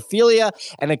 pedophilia,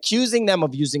 and accusing them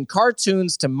of using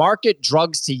cartoons to market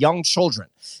drugs to young children.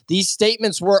 These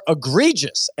statements were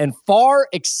egregious and far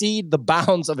exceed the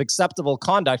bounds of acceptable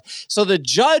conduct. So the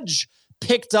judge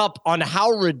picked up on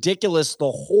how ridiculous the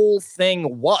whole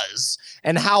thing was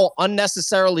and how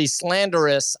unnecessarily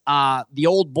slanderous the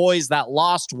old boys that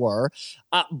lost were.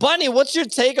 Bunny, what's your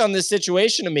take on this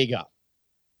situation, amigo?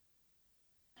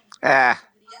 What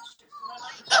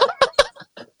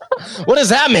does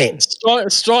that mean?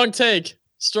 Strong take.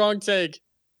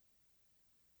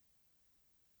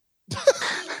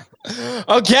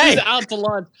 Okay. He's out to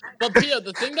lunch. But Pia,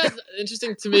 the thing that's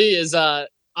interesting to me is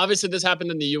obviously this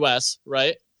happened in the US,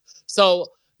 right? So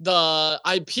the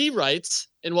IP rights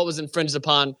and what was infringed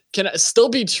upon can still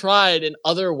be tried in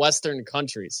other Western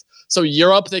countries. So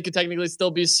Europe, they could technically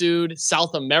still be sued.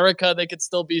 South America, they could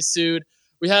still be sued.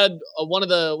 We had one of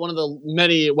the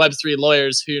many Web3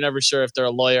 lawyers who you're never sure if they're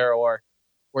a lawyer or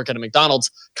work at a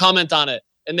McDonald's comment on it.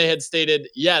 And they had stated,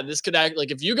 yeah, this could act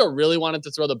like if Yuga really wanted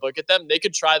to throw the book at them, they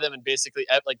could try them in basically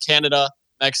like Canada,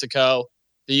 Mexico,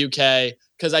 the UK.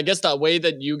 Because I guess the way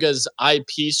that Yuga's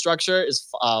IP structure is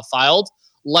filed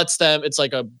lets them, it's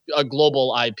like a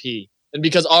global IP. And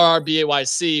because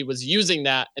RRBAYC was using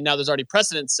that, and now there's already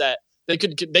precedent set, they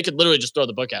could literally just throw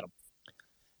the book at them.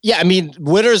 Yeah, I mean,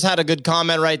 Witters had a good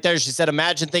comment right there. She said,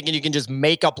 imagine thinking you can just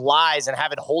make up lies and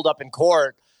have it hold up in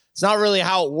court. It's not really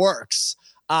how it works.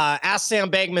 Ask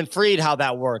Sam Bankman-Fried how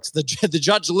that works. The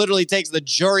judge literally takes the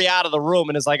jury out of the room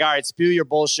and is like, all right, spew your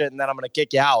bullshit, and then I'm going to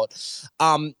kick you out.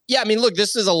 Yeah, I mean, look,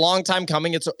 this is a long time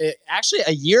coming. It's actually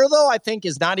a year, though, I think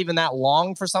is not even that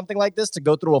long for something like this to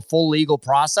go through a full legal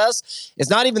process. It's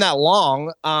not even that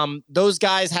long. Those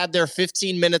guys had their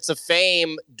 15 minutes of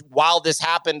fame while this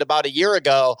happened about a year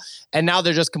ago, and now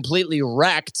they're just completely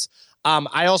wrecked.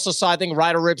 I also saw, I think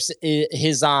Ryder Rips,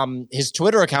 his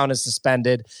Twitter account is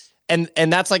suspended.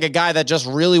 And that's like a guy that just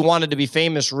really wanted to be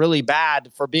famous really bad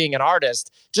for being an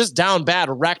artist. Just down bad,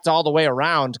 wrecked all the way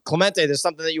around. Clemente, there's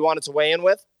something that you wanted to weigh in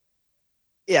with?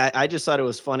 Yeah, I just thought it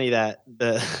was funny that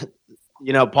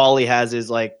Paulie has his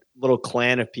like little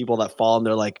clan of people that fall and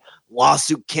they're like,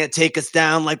 lawsuit can't take us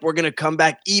down. Like, we're going to come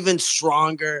back even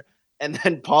stronger. And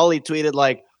then Paulie tweeted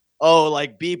like, oh,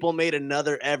 like people made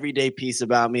another everyday piece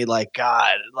about me. Like,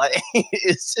 God, like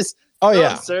it's just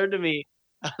absurd to me.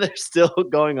 They're still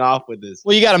going off with this.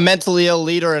 Well, you got a mentally ill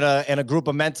leader and a group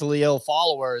of mentally ill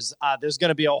followers. There's going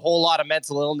to be a whole lot of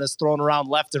mental illness thrown around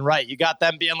left and right. You got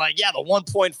them being like, yeah, the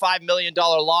 $1.5 million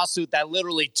lawsuit that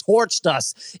literally torched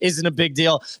us isn't a big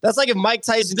deal. That's like if Mike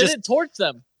Tyson didn't torch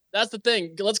them. That's the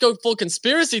thing. Let's go full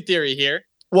conspiracy theory here.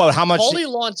 Well, how much? Paulie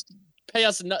launched Pay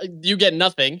Us, You Get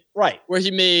Nothing. Right. Where he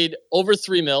made over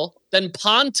 $3 million. Then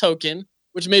Pawn Token,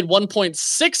 which made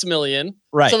 $1.6 million.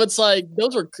 Right. So it's like,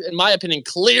 those were, in my opinion,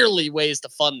 clearly ways to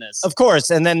fund this. Of course.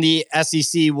 And then the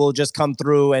SEC will just come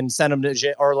through and send them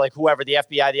to, or like whoever, the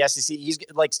FBI, the SEC, he's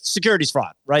like securities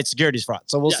fraud, right? Securities fraud.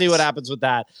 So we'll see what happens with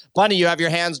that. Bunny, you have your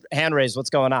hand raised. What's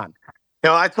going on?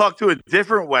 I talked to a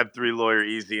different Web3 lawyer,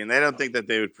 Easy, and they don't think that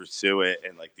they would pursue it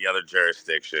in like the other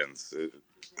jurisdictions.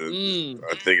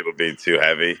 I think it'll be too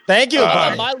heavy. Thank you,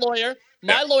 Bunny.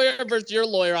 My lawyer versus your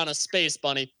lawyer on a space,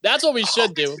 Bunny. That's what we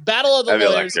should do. Battle of the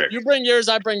lawyers. Electric. You bring yours,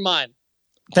 I bring mine.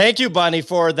 Thank you, Bunny,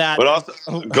 for that. But also,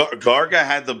 Garga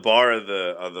had the bar of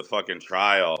the fucking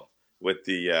trial with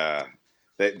the.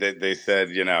 They said,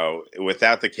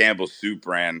 without the Campbell Soup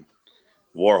brand,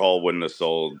 Warhol wouldn't have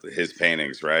sold his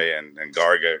paintings, right? And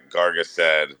Garga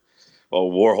said, well,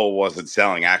 Warhol wasn't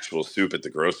selling actual soup at the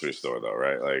grocery store, though,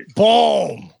 right? Like,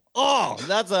 boom. Oh,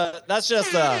 that's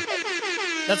just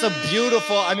a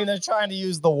beautiful. I mean, they're trying to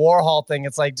use the Warhol thing.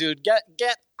 It's like, dude, get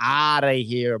out of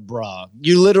here, bro.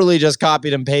 You literally just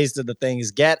copied and pasted the things.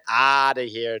 Get out of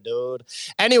here, dude.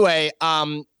 Anyway,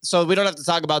 so we don't have to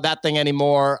talk about that thing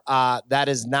anymore. That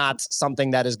is not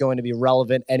something that is going to be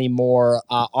relevant anymore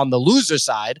on the loser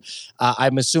side.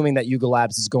 I'm assuming that Yuga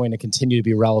Labs is going to continue to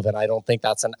be relevant. I don't think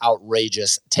that's an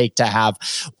outrageous take to have.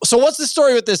 So what's the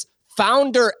story with this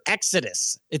founder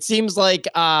exodus? It seems like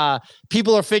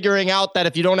people are figuring out that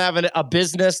if you don't have a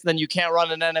business, then you can't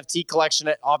run an NFT collection,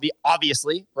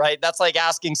 obviously, right? That's like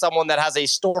asking someone that has a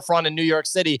storefront in New York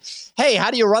City, hey,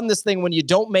 how do you run this thing when you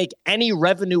don't make any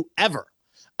revenue ever?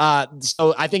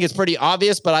 So I think it's pretty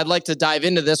obvious, but I'd like to dive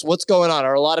into this. What's going on?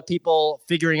 Are a lot of people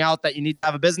figuring out that you need to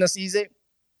have a business, Easy?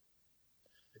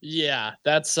 Yeah,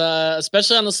 that's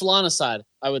especially on the Solana side,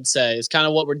 I would say, is kind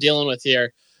of what we're dealing with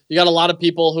here. You got a lot of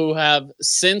people who have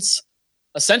since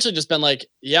essentially just been like,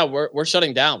 yeah, we're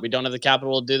shutting down. We don't have the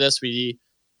capital to do this. We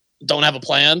don't have a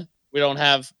plan. We don't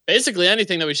have basically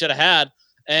anything that we should have had,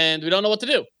 and we don't know what to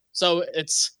do. So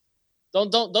it's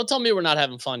don't tell me we're not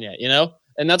having fun yet,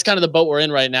 And that's kind of the boat we're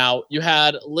in right now. You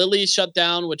had Lily shut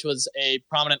down, which was a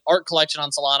prominent art collection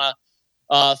on Solana.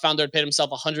 Founder had paid himself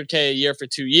 $100K a year for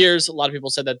 2 years. A lot of people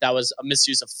said that was a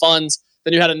misuse of funds.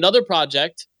 Then you had another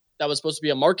project that was supposed to be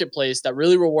a marketplace that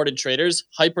really rewarded traders,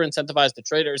 hyper incentivized the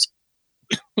traders.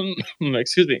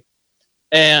 Excuse me.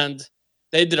 And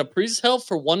they did a pre-sale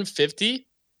for $150,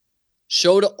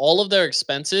 showed all of their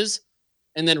expenses,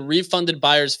 and then refunded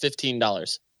buyers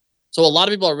 $15. So a lot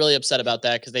of people are really upset about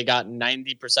that because they got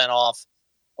 90% off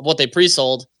of what they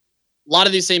pre-sold. a lot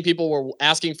of these same people were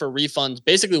asking for refunds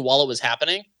basically while it was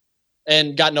happening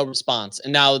and got no response.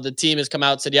 And now the team has come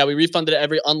out and said, yeah, we refunded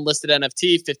every unlisted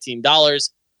NFT $15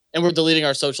 and we're deleting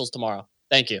our socials tomorrow.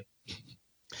 Thank you.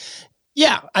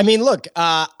 Yeah, I mean, look,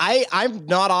 I'm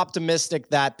not optimistic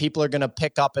that people are going to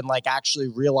pick up and like actually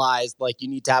realize like you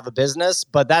need to have a business,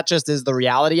 but that just is the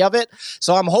reality of it.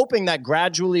 So I'm hoping that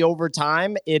gradually over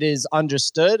time it is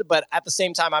understood, but at the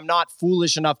same time, I'm not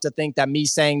foolish enough to think that me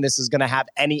saying this is going to have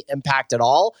any impact at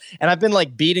all. And I've been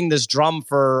like beating this drum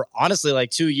for honestly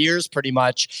like 2 years pretty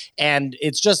much, and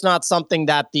it's just not something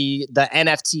that the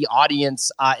NFT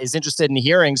audience is interested in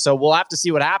hearing. So we'll have to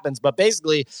see what happens. But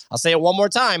basically, I'll say it one more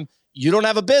time. You don't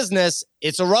have a business,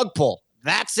 it's a rug pull.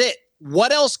 That's it.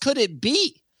 What else could it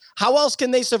be? How else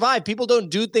can they survive? People don't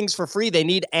do things for free. They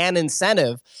need an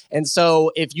incentive. And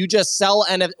so if you just sell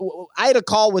NFT, I had a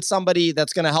call with somebody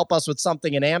that's going to help us with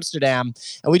something in Amsterdam,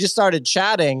 and we just started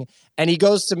chatting, and he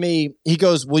goes to me, he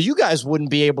goes, well, you guys wouldn't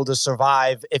be able to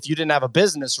survive if you didn't have a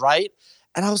business, right?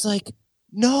 And I was like,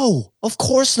 no, of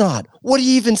course not. What are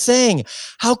you even saying?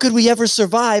 How could we ever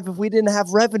survive if we didn't have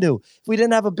revenue, if we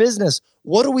didn't have a business?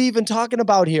 What are we even talking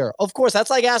about here? Of course, that's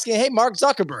like asking, hey, Mark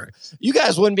Zuckerberg, you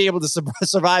guys wouldn't be able to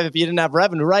survive if you didn't have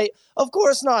revenue, right? Of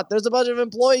course not. There's a bunch of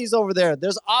employees over there.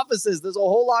 There's offices. There's a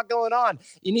whole lot going on.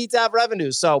 You need to have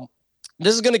revenue. So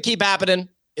this is going to keep happening.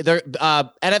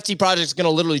 NFT projects are going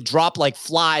to literally drop like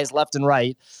flies left and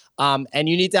right. And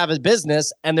you need to have a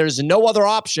business, and there's no other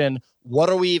option.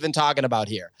 What are we even talking about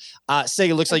here?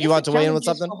 Sig, it looks like you want to weigh in with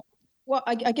something. Well,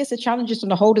 I guess the challenge is from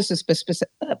the holders'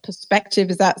 perspective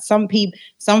is that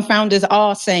some founders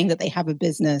are saying that they have a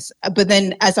business, but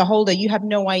then as a holder, you have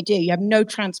no idea. You have no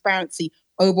transparency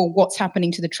over what's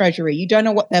happening to the treasury. You don't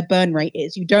know what their burn rate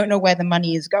is. You don't know where the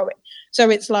money is going. So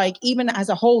it's like, even as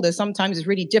a holder, sometimes it's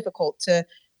really difficult to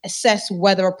assess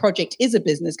whether a project is a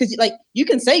business, because like you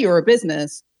can say you're a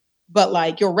business, but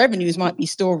like your revenues might be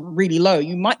still really low.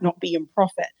 You might not be in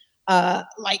profit.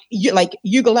 Like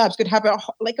Yuga Labs could have a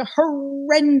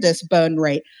horrendous burn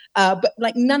rate. But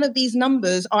like none of these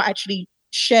numbers are actually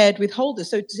shared with holders.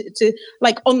 So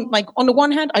on the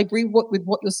one hand, I agree with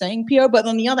what you're saying, Pio, but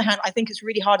on the other hand, I think it's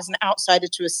really hard as an outsider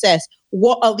to assess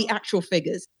what are the actual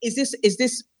figures. Is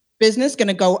this business going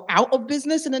to go out of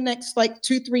business in the next like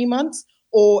 2-3 months?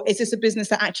 Or is this a business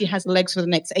that actually has legs for the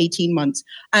next 18 months?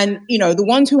 And, you know, the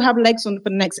ones who have legs for the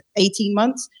next 18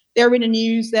 months, they're in the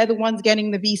news. They're the ones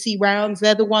getting the VC rounds.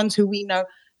 They're the ones who we know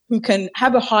who can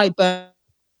have a high burn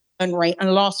rate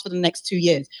and last for the next 2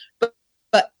 years. But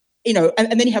you know,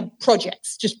 and then you have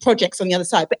projects on the other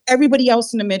side. But everybody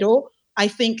else in the middle, I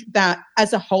think that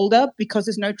as a holder, because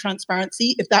there's no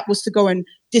transparency, if that was to go and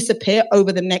disappear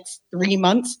over the next 3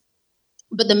 months,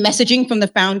 but the messaging from the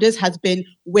founders has been,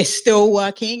 we're still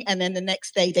working, and then the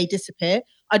next day they disappear.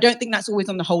 I don't think that's always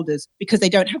on the holders because they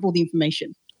don't have all the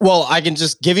information. Well, I can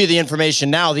just give you the information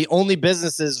now. The only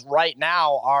businesses right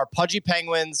now are Pudgy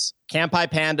Penguins,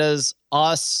 Campai Pandas,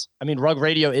 us. I mean, Rug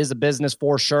Radio is a business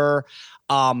for sure.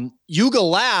 Yuga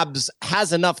Labs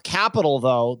has enough capital,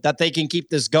 though, that they can keep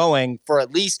this going for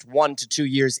at least 1 to 2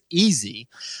 years easy.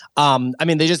 I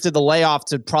mean, they just did the layoff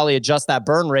to probably adjust that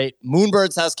burn rate.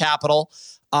 Moonbirds has capital.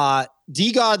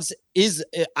 DeGods is,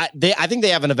 I think they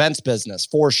have an events business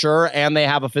for sure, and they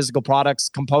have a physical products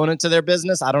component to their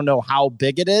business. I don't know how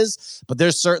big it is, but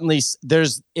there's at least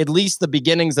the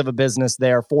beginnings of a business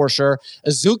there for sure.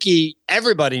 Azuki,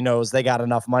 everybody knows they got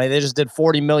enough money. They just did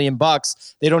 $40 million.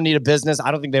 They don't need a business.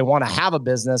 I don't think they want to have a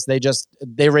business.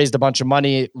 They raised a bunch of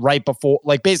money right before,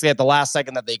 like basically at the last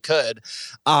second that they could.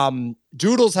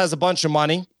 Doodles has a bunch of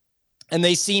money, and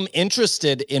they seem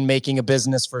interested in making a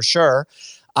business for sure.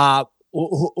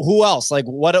 Who else? Like,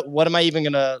 what am I even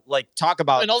gonna like talk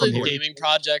about? And all these gaming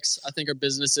projects, I think, are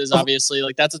businesses. Obviously,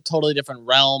 like that's a totally different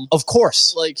realm. Of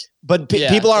course, like, but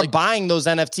people aren't buying those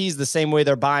NFTs the same way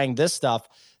they're buying this stuff.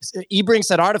 Ebring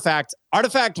said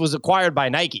Artifact was acquired by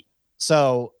Nike,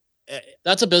 so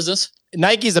that's a business.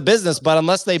 Nike's a business, but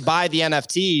unless they buy the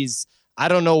NFTs, I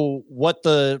don't know what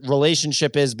the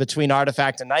relationship is between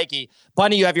Artifact and Nike.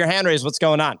 Bunny, you have your hand raised. What's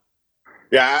going on?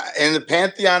 Yeah, in the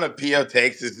pantheon of PO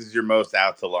takes, this is your most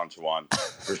out to lunch one,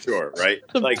 for sure, right?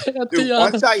 Like, dude,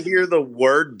 once I hear the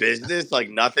word business, like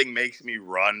nothing makes me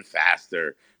run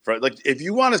faster. Like, if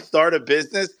you want to start a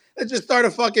business, then just start a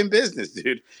fucking business,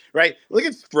 dude, right? Look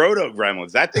at Frodo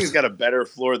Gremlins. That thing's got a better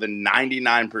floor than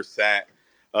 99%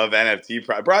 of NFT.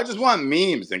 Bro, I just want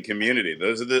memes and community.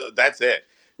 That's it.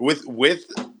 With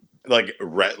like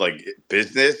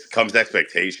business comes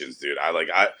expectations, dude.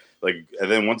 And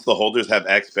then once the holders have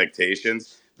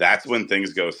expectations, that's when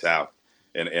things go south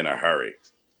in a hurry.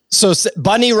 So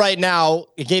Bunny right now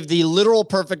gave the literal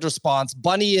perfect response.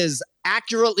 Bunny is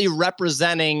accurately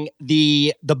representing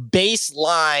the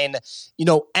baseline,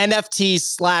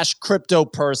 NFT / crypto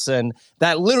person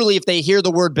that literally, if they hear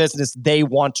the word business, they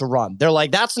want to run. They're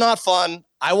like, that's not fun.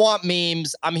 I want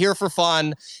memes. I'm here for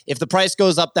fun. If the price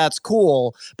goes up, that's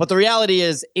cool. But the reality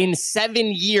is, in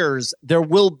 7 years, there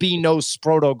will be no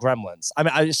Sproto gremlins. I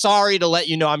mean, I'm sorry to let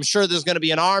you know. I'm sure there's going to be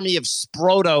an army of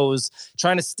Sprotos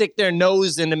trying to stick their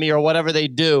nose into me or whatever they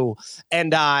do.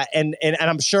 And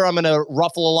I'm sure I'm going to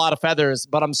ruffle a lot of feathers,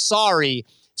 but I'm sorry.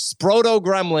 Sproto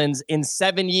gremlins in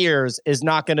 7 years is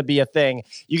not going to be a thing.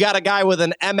 You got a guy with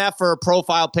an MFer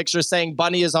profile picture saying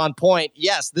Bunny is on point.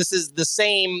 Yes, this is the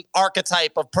same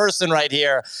archetype of person right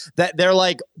here that they're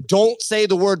like, don't say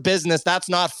the word business. That's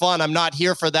not fun. I'm not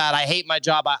here for that. I hate my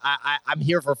job. I'm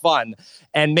here for fun.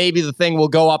 And maybe the thing will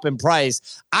go up in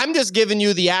price. I'm just giving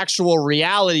you the actual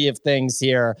reality of things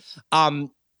here.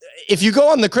 If you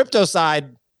go on the crypto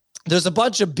side, there's a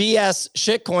bunch of BS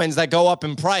shitcoins that go up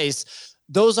in price.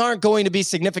 Those aren't going to be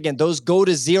significant. Those go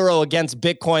to zero against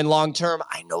Bitcoin long term.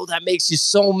 I know that makes you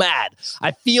so mad.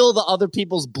 I feel the other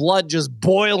people's blood just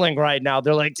boiling right now.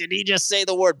 They're like, did he just say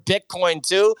the word Bitcoin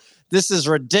too? This is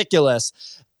ridiculous.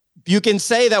 You can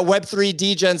say that Web3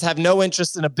 degens have no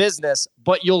interest in a business,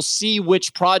 but you'll see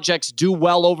which projects do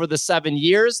well over the 7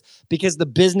 years because the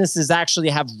businesses actually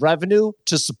have revenue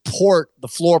to support the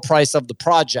floor price of the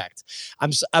project.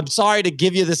 I'm sorry to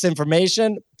give you this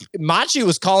information. Machi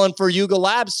was calling for Yuga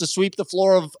Labs to sweep the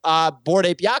floor of Bored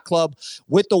Ape Yacht Club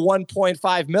with the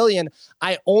 1.5 million.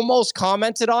 I almost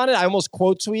commented on it. I almost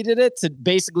quote tweeted it to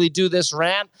basically do this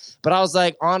rant, but I was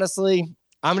like, honestly,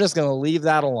 I'm just going to leave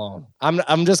that alone.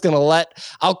 I'm just going to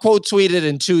I'll quote tweet it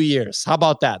in 2 years. How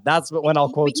about that? That's when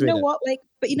I'll quote tweet it. You know what?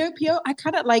 Pio, I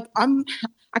kind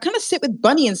of sit with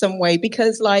Bunny in some way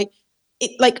because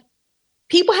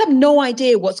people have no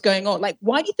idea what's going on. Like,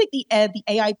 why do you think the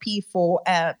AIP for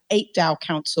Ape DAO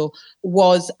Council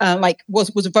was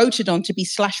voted on to be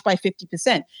slashed by 50%?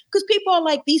 Because people are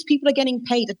like, these people are getting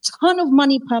paid a ton of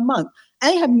money per month.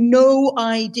 And they have no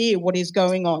idea what is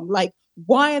going on. Like,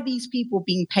 why are these people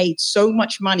being paid so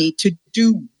much money to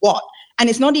do what? And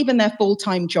it's not even their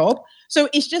full-time job. So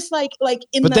it's just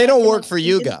but they don't work for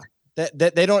Yuga.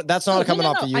 They don't. That's not coming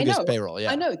off of Yuga's payroll.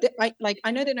 Yeah, I know.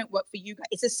 I know they don't work for Yuga.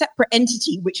 It's a separate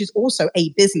entity, which is also a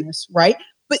business, right?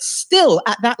 But still,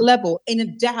 at that level, in a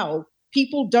DAO,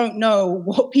 people don't know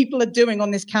what people are doing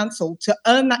on this council to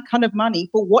earn that kind of money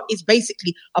for what is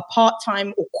basically a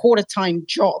part-time or quarter-time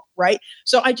job, right?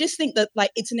 So I just think that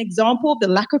it's an example of the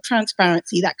lack of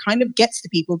transparency that kind of gets to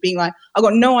people being like, I've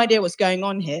got no idea what's going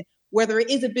on here. Whether it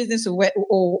is a business or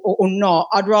not,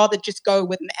 I'd rather just go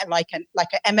with an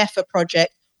MFA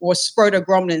project or Sproto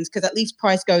Gremlins because at least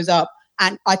price goes up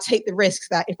and I take the risks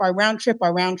that if I round trip,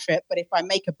 but if I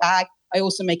make a bag, I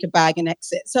also make a bag and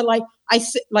exit. So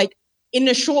in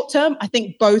the short term, I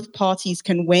think both parties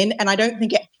can win. And I don't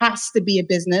think it has to be a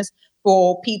business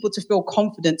for people to feel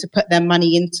confident to put their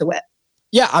money into it.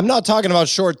 Yeah, I'm not talking about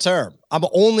short term. I'm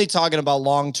only talking about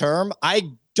long term. I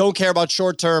don't care about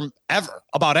short term ever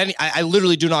about any. I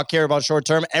literally do not care about short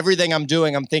term. Everything I'm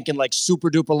doing, I'm thinking super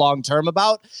duper long term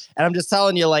about. And I'm just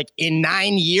telling you, in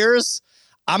 9 years,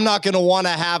 I'm not going to want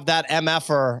to have that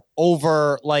MFer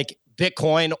over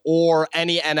Bitcoin or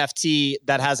any NFT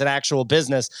that has an actual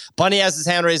business. Bunny has his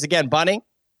hand raised again. Bunny?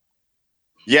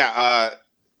 Yeah,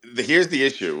 here's the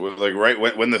issue. Right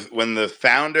when the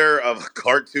founder of a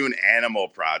cartoon animal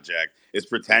project is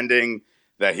pretending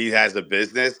that he has a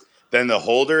business, then the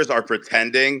holders are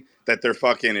pretending that they're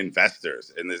fucking investors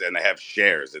in this and they have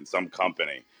shares in some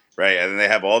company, right? And then they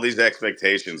have all these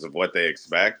expectations of what they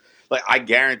expect. I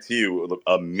guarantee you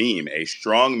a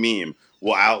strong meme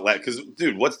will outlet, because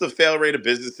dude, what's the fail rate of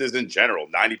businesses in general?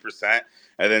 90%,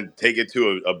 and then take it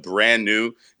to a brand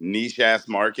new niche ass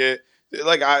market.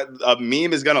 A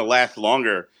meme is gonna last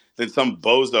longer than some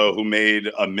bozo who made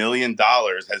 $1 million,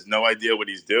 has no idea what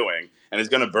he's doing, and is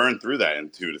gonna burn through that in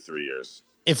 2 to 3 years.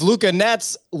 If Luca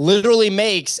Nets literally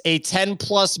makes a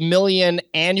 10+ million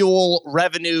annual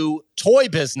revenue toy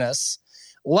business,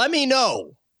 let me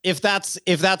know if that's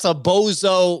a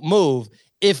bozo move.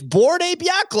 If Bored Ape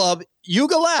Yacht Club,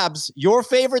 Yuga Labs, your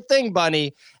favorite thing,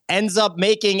 Bunny, ends up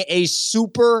making a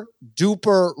super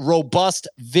duper robust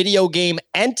video game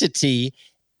entity,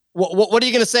 what are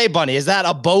you going to say, Bunny? Is that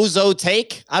a bozo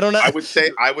take? I don't know. I would say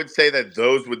that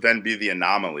those would then be the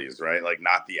anomalies, right?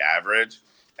 Not the average.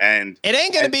 And it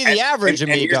ain't going to be the average,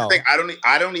 amigo.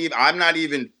 I'm not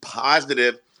even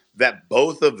positive that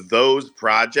both of those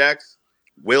projects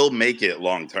will make it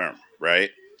long term, right?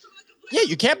 Yeah,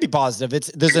 you can't be positive.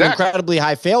 There's an incredibly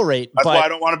high fail rate. That's why I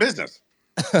don't want a business.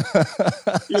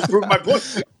 You proved my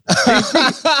point.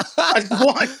 I just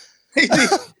won.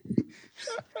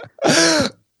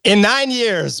 In 9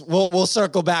 years, we'll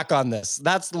circle back on this.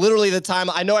 That's literally the time.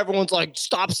 I know everyone's like,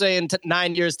 stop saying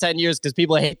 9 years, 10 years, because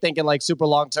people hate thinking like super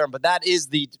long term. But that is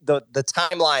the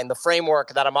timeline, the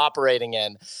framework that I'm operating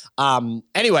in.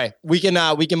 Anyway, we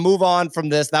can move on from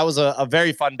this. That was a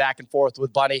very fun back and forth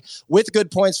with Bunny, with good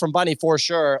points from Bunny for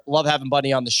sure. Love having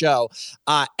Bunny on the show.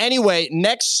 Anyway,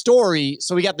 next story.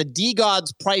 So we got the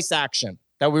DeGods price action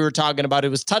that we were talking about. It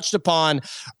was touched upon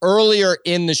earlier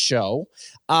in the show.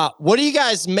 What do you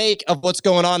guys make of what's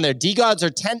going on there? DeGods are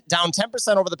down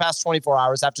 10% over the past 24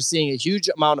 hours after seeing a huge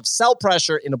amount of sell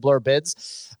pressure in the Blur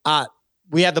bids.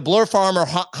 We had the Blur farmer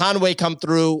Hanwei come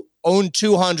through, owned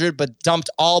 200, but dumped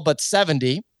all but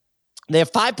 70. They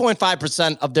have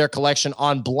 5.5% of their collection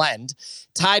on Blend,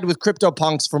 tied with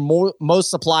CryptoPunks for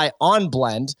most supply on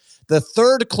Blend. The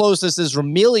third closest is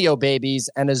Remilio Babies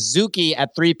and Azuki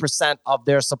at 3% of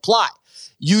their supply.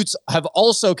 Utes have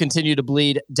also continued to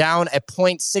bleed, down at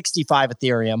 0.65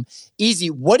 Ethereum. Easy,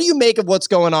 what do you make of what's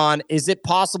going on? Is it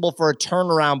possible for a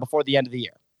turnaround before the end of the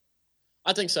year?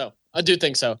 I think so. I do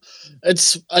think so.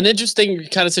 It's an interesting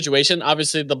kind of situation.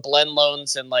 Obviously, the Blend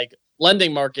loans and like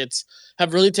lending markets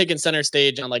have really taken center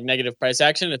stage on like negative price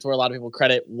action. It's where a lot of people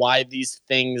credit why these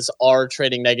things are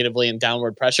trading negatively and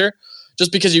downward pressure,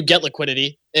 just because you get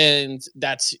liquidity. And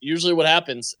that's usually what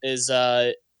happens is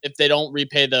if they don't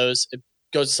repay those, it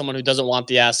goes to someone who doesn't want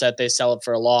the asset. They sell it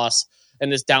for a loss,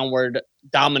 and this downward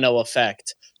domino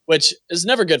effect, which is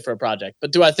never good for a project.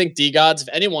 But do I think DeGods, if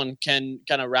anyone can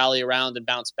kind of rally around and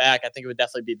bounce back, I think it would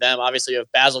definitely be them. Obviously, you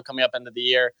have Basil coming up end of the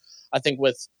year. I think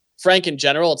with Frank in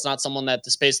general, it's not someone that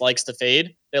the space likes to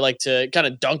fade. They like to kind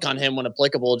of dunk on him when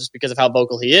applicable just because of how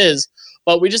vocal he is.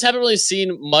 But we just haven't really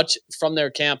seen much from their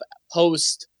camp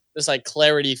post this like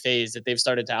clarity phase that they've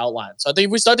started to outline. So I think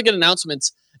if we start to get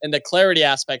announcements and the clarity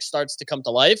aspect starts to come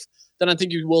to life, then I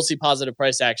think you will see positive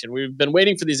price action. We've been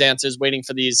waiting for these answers, waiting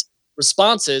for these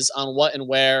responses on what and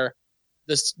where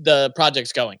the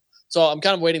project's going. So I'm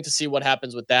kind of waiting to see what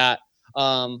happens with that.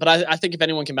 But I think if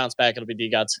anyone can bounce back, it'll be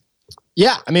DeGods.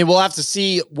 Yeah, I mean, we'll have to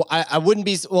see. I wouldn't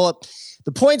be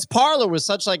the points parlor was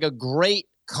such like a great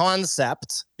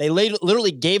concept. They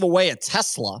literally gave away a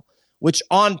Tesla, which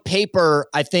on paper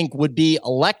I think would be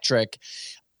electric.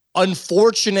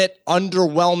 Unfortunate,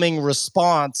 underwhelming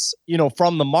response,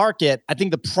 from the market. I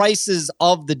think the prices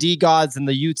of the DeGods and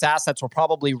the Utes assets were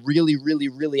probably really, really,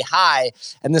 really high.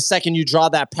 And the second you draw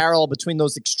that parallel between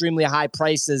those extremely high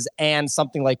prices and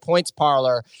something like Points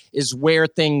Parlor is where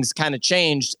things kind of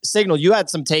changed. Signal, you had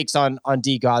some takes on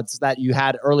DeGods that you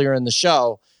had earlier in the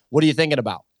show. What are you thinking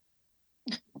about?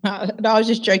 I was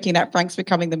just joking that Frank's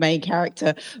becoming the main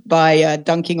character by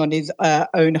dunking on his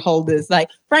own holders. Like,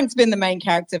 Frank's been the main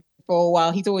character for a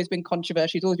while. He's always been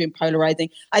controversial. He's always been polarizing.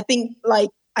 I think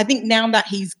now that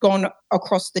he's gone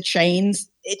across the chains,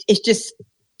 it's just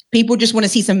people just want to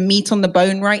see some meat on the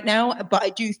bone right now. But I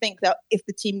do think that if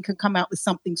the team can come out with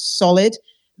something solid,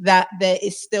 that there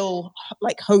is still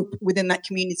like hope within that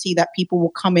community that people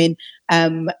will come in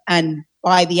and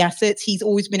buy the assets. He's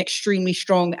always been extremely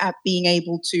strong at being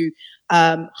able to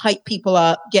hype people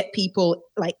up, get people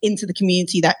like into the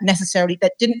community that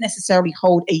didn't necessarily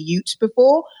hold a Ute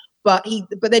before, but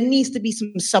there needs to be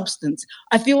some substance.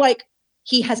 I feel like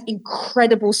he has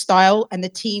incredible style, and the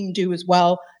team do as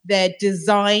well. Their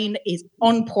design is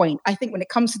on point. I think when it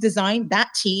comes to design, that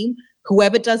team,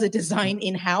 whoever does a design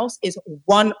in-house, is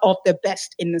one of the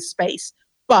best in the space.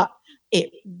 But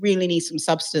it really needs some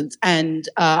substance. And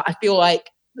I feel like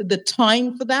the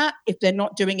time for that, if they're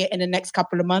not doing it in the next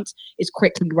couple of months, is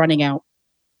quickly running out.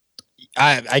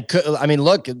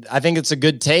 Look, I think it's a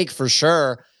good take for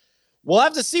sure. We'll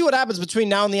have to see what happens between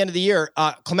now and the end of the year.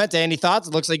 Clemente, any thoughts?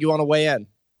 It looks like you want to weigh in.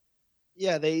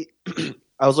 Yeah,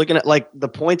 I was looking at like the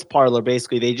Points Parlor.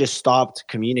 Basically, they just stopped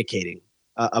communicating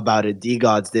about it.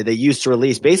 DeGods did. They used to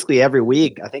release basically every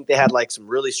week. I think they had like some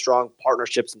really strong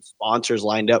partnerships and sponsors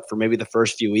lined up for maybe the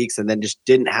first few weeks, and then just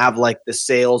didn't have like the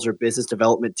sales or business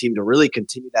development team to really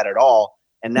continue that at all.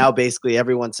 And now basically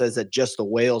everyone says that just the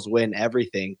whales win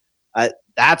everything.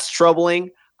 That's troubling.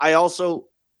 I also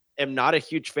am not a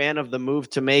huge fan of the move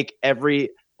to make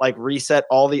reset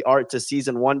all the art to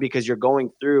season 1, because you're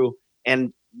going through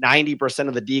and 90%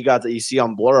 of the DeGods that you see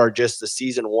on Blur are just the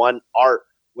season 1 art,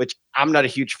 which I'm not a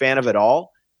huge fan of at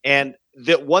all. And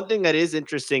the one thing that is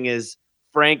interesting is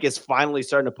Frank is finally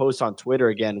starting to post on Twitter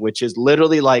again, which is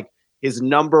literally like his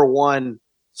number one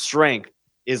strength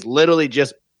is literally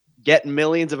just get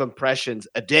millions of impressions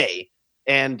a day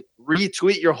and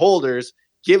retweet your holders,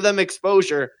 give them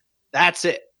exposure. That's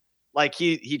it. like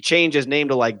he changed his name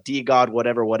to like DeGod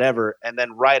whatever, and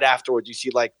then right afterwards you see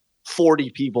like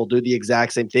 40 people do the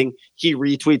exact same thing. He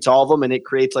retweets all of them, and it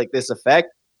creates like this effect.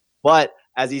 But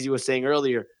as Easy was saying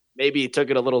earlier, maybe he took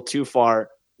it a little too far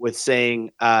with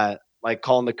saying like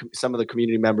calling some of the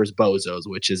community members bozos,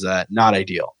 which is not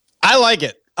ideal. I like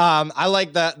it. I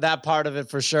like that part of it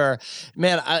for sure,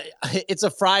 man. It's a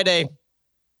Friday.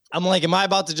 I'm like, am I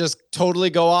about to just totally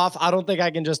go off? I don't think I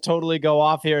can just totally go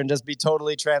off here and just be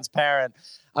totally transparent.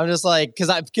 I'm just like,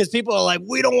 because people are like,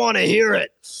 we don't want to hear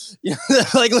it. You know,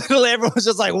 like literally everyone's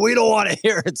just like, we don't want to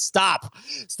hear it. Stop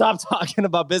talking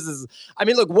about business. I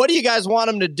mean, look, what do you guys want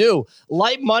them to do?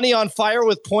 Light money on fire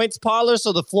with points parlor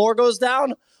so the floor goes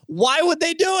down? Why would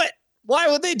they do it? Why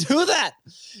would they do that?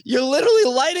 You're literally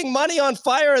lighting money on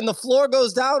fire and the floor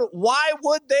goes down. Why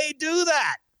would they do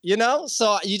that? You know,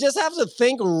 so you just have to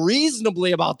think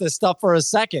reasonably about this stuff for a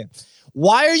second.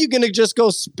 Why are you going to just go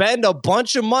spend a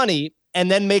bunch of money and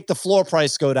then make the floor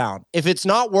price go down? If it's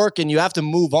not working, you have to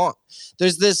move on.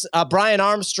 There's this Brian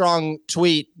Armstrong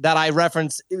tweet that I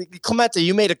referenced. Clemente,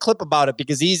 you made a clip about it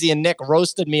because Easy and Nick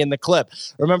roasted me in the clip.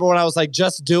 Remember when I was like,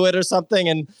 just do it or something?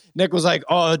 And Nick was like,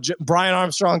 oh, Brian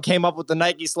Armstrong came up with the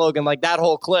Nike slogan, like that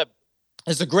whole clip.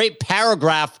 It's a great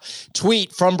paragraph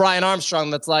tweet from Brian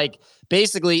Armstrong that's like,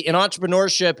 basically, in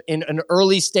entrepreneurship, in an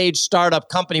early stage startup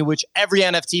company, which every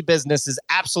NFT business is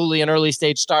absolutely an early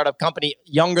stage startup company,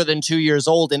 younger than 2 years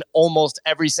old in almost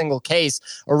every single case,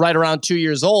 or right around 2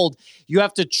 years old, you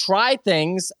have to try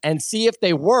things and see if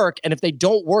they work. And if they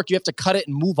don't work, you have to cut it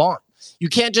and move on. You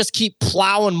can't just keep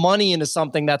plowing money into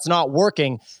something that's not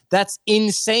working. That's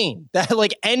insane. That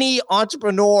like any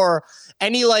entrepreneur,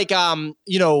 any like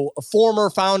former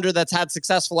founder that's had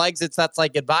successful exits that's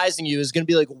like advising you is going to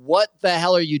be like, what the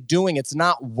hell are you doing? It's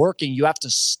not working. You have to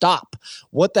stop.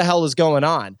 What the hell is going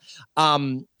on?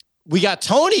 We got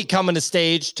Tony coming to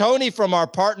stage. Tony from our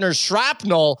partner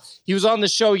Shrapnel. He was on the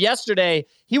show yesterday.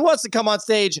 He wants to come on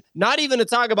stage, not even to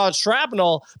talk about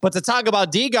Shrapnel, but to talk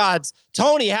about DeGods.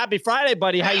 Tony, happy Friday,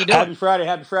 buddy. How you doing? Happy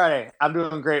Friday. I'm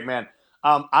doing great, man.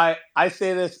 I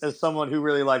say this as someone who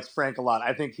really likes Frank a lot.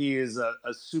 I think he is a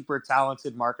super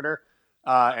talented marketer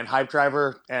and hype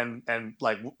driver, and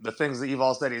like the things that you've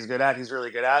all said he's good at, he's really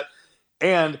good at.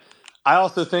 And I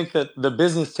also think that the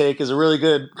business take is a really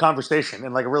good conversation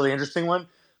and like a really interesting one,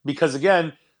 because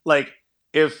again, like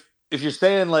if you're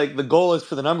saying like the goal is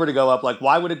for the number to go up, like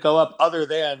why would it go up other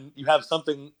than you have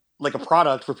something like a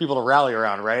product for people to rally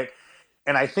around, right?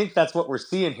 And I think that's what we're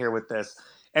seeing here with this.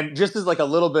 And just as like a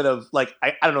little bit of like,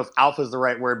 I don't know if alpha is the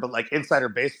right word, but like insider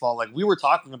baseball, like we were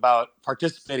talking about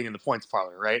participating in the points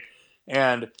parlor, right?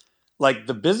 And like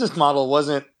the business model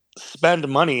wasn't spend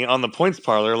money on the points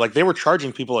parlor. Like they were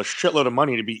charging people a shitload of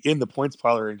money to be in the points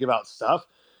parlor and give out stuff.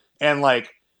 And like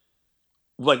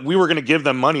we were going to give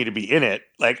them money to be in it.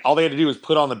 Like all they had to do was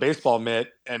put on the baseball mitt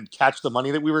and catch the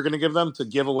money that we were going to give them to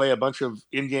give away a bunch of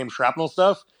in-game shrapnel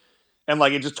stuff. And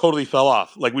like, it just totally fell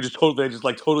off. Like they just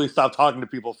totally stopped talking to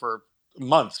people for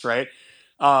months. Right.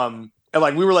 And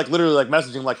like, we were like, literally like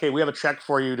messaging like, hey, we have a check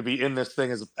for you to be in this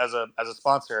thing as a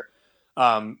sponsor.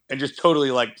 And just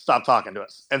totally like stopped talking to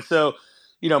us. And so,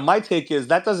 my take is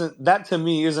that to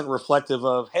me isn't reflective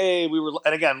of, hey,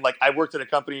 and again, like I worked at a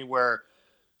company where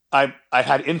I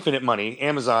had infinite money,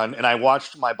 Amazon, and I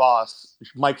watched my boss,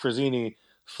 Mike Frazzini,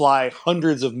 fly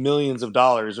hundreds of millions of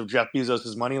dollars of Jeff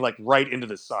Bezos' money like right into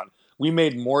the sun. We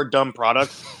made more dumb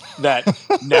products that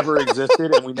never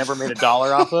existed and we never made $1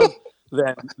 off of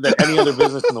than any other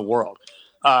business in the world.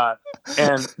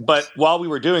 But while we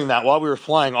were doing that, while we were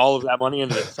flying all of that money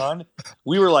into the sun,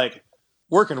 we were like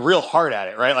working real hard at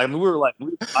it, right? Like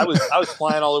I was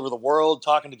flying all over the world,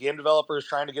 talking to game developers,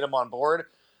 trying to get them on board.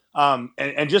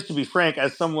 And just to be frank,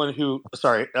 as someone who,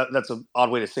 sorry, that's an odd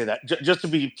way to say that. Just to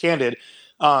be candid,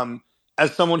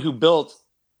 as someone who built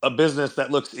a business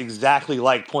that looks exactly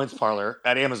like Points Parlor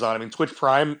at Amazon. I mean, Twitch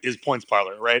Prime is Points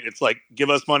Parlor, right? It's like, give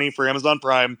us money for Amazon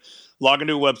Prime, log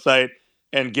into a website,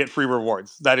 and get free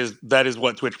rewards. That is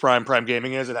what Twitch Prime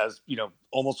Gaming is. It has,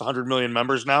 almost 100 million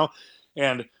members now.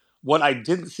 And what I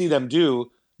didn't see them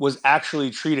do was actually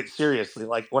treat it seriously.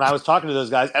 Like when I was talking to those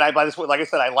guys, and by this way, like I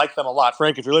said, I like them a lot.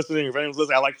 Frank, if you're listening, if anyone's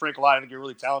listening, I like Frank a lot. I think you're a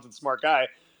really talented, smart guy.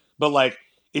 But like,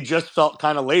 it just felt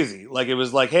kind of lazy. Like it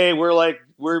was like, hey, we're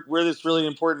this really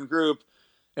important group,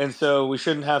 and so we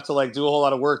shouldn't have to like do a whole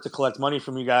lot of work to collect money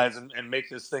from you guys and make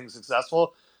this thing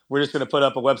successful. We're just going to put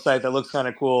up a website that looks kind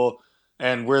of cool,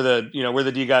 and we're the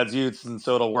DeGods youths, and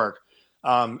so it'll work.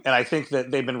 And I think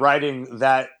that they've been riding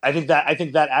that. I think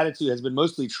that attitude has been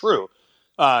mostly true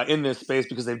in this space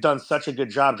because they've done such a good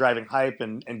job driving hype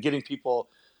and getting people,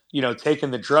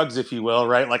 taking the drugs, if you will,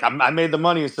 right? Like I made the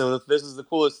money, so this is the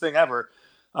coolest thing ever,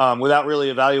 without really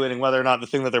evaluating whether or not the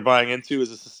thing that they're buying into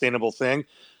is a sustainable thing.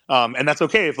 And that's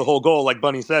okay if the whole goal, like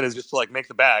Bunny said, is just to like make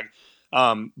the bag.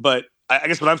 But I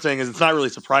guess what I'm saying is it's not really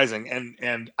surprising.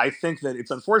 And I think that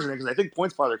it's unfortunate because I think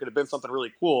Points Farther could have been something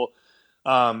really cool.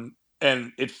 And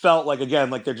it felt like, again,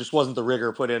 like there just wasn't the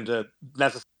rigor put into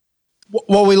necessarily.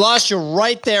 Well, we lost you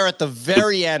right there at the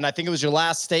very end. I think it was your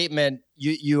last statement.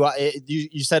 You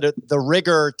said the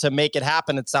rigor to make it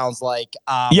happen. It sounds like.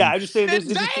 Yeah, I just say it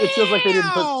feels like they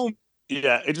didn't put.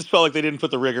 Yeah, it just felt like they didn't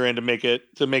put the rigor in to make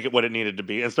it what it needed to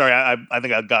be. And sorry, I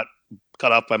think I got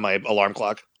cut off by my alarm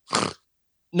clock.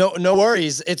 No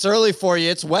worries. It's early for you.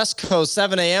 It's West Coast,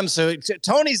 7 a.m. So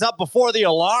Tony's up before the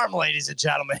alarm, ladies and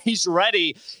gentlemen. He's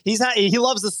ready. He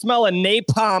loves the smell of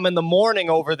napalm in the morning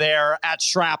over there at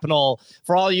Shrapnel.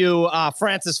 For all you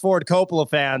Francis Ford Coppola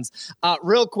fans,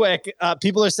 real quick,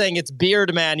 people are saying it's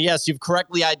Beard Man. Yes, you've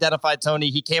correctly identified Tony.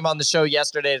 He came on the show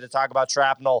yesterday to talk about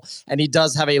Shrapnel, and he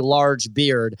does have a large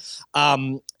beard.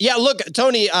 Yeah, look,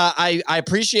 Tony, I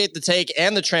appreciate the take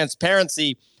and the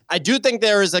transparency. I do think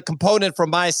there is a component from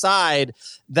my side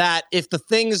that if the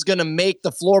thing is going to make the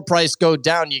floor price go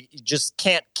down, you just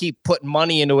can't keep putting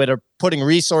money into it or putting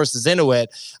resources into it.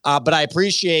 But I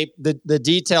appreciate the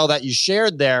detail that you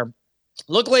shared there.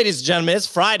 Look, ladies and gentlemen, it's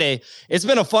Friday. It's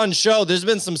been a fun show. There's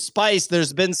been some spice.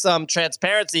 There's been some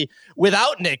transparency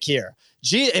without Nick here.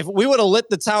 Gee, if we would have lit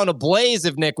the town ablaze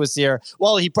if Nick was here,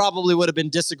 well, he probably would have been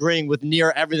disagreeing with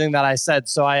near everything that I said.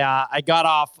 So I got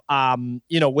off,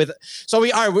 with. So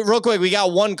all right, real quick, we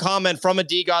got one comment from a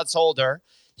DeGods holder.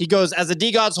 He goes, as a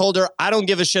DeGods holder, I don't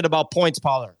give a shit about Points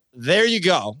Parlor. There you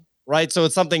go. Right. So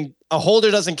it's something a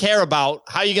holder doesn't care about.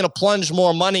 How are you going to plunge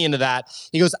more money into that?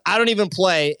 He goes, I don't even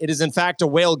play. It is, in fact, a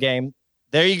whale game.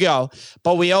 There you go.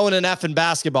 But we own an effing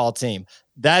basketball team.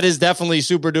 That is definitely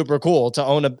super duper cool to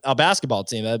own a basketball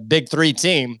team, a big three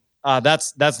team.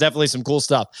 That's definitely some cool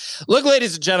stuff. Look,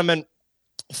 ladies and gentlemen,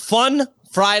 fun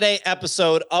Friday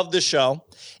episode of the show.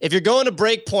 If you're going to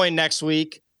Breakpoint next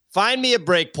week, find me at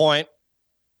Breakpoint.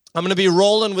 I'm going to be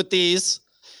rolling with these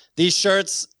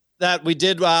shirts that we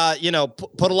did,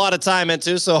 put a lot of time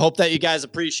into. So I hope that you guys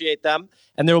appreciate them.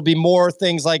 And there will be more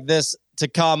things like this to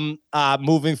come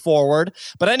moving forward.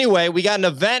 But anyway, we got an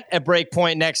event at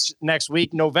Breakpoint next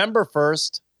week, November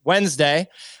 1st, Wednesday.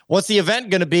 What's the event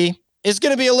going to be? It's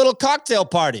going to be a little cocktail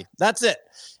party. That's it.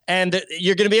 And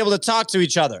you're going to be able to talk to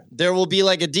each other. There will be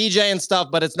like a DJ and stuff,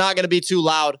 but it's not going to be too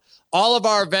loud. All of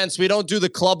our events, we don't do the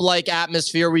club-like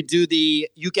atmosphere. We do the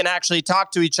you can actually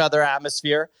talk to each other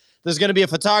atmosphere. There's going to be a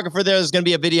photographer there. There's going to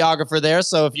be a videographer there.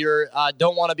 So if you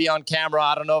don't want to be on camera,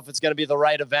 I don't know if it's going to be the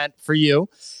right event for you.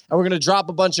 And we're going to drop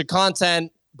a bunch of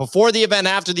content before the event,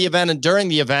 after the event, and during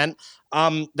the event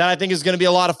that I think is going to be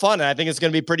a lot of fun. And I think it's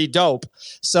going to be pretty dope.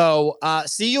 So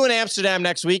see you in Amsterdam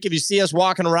next week. If you see us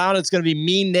walking around, it's going to be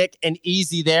me, Nick, and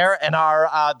Easy there. And our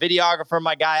videographer,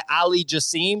 my guy, Ali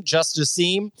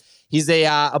Jassim. He's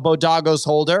a Bodagos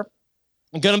holder.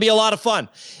 It's going to be a lot of fun.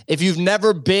 If you've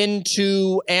never been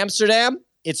to Amsterdam,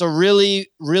 it's a really,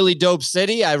 really dope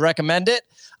city. I recommend it.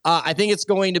 I think it's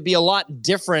going to be a lot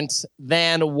different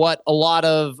than what a lot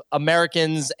of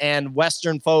Americans and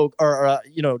Western folk or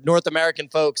North American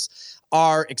folks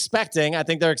are expecting. I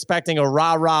think they're expecting a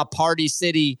rah-rah party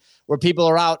city where people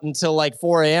are out until like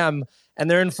 4 a.m.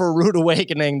 and they're in for a rude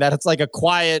awakening that it's like a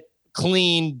quiet,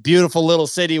 clean, beautiful little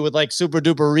city with like super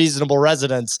duper reasonable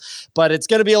residents, but it's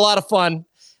going to be a lot of fun.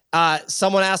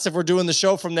 Someone asked if we're doing the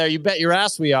show from there. You bet your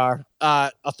ass we are.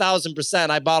 1,000%.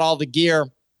 I bought all the gear.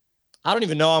 I don't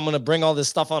even know I'm going to bring all this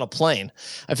stuff on a plane.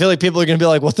 I feel like people are going to be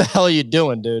like, what the hell are you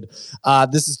doing, dude?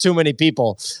 This is too many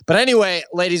people. But anyway,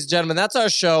 ladies and gentlemen, that's our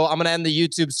show. I'm going to end the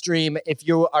YouTube stream. If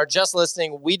you are just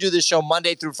listening, we do this show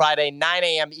Monday through Friday, 9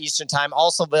 a.m. Eastern time,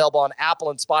 also available on Apple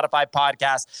and Spotify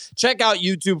podcasts. Check out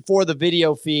YouTube for the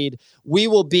video feed. We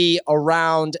will be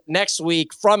around next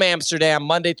week from Amsterdam,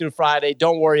 Monday through Friday.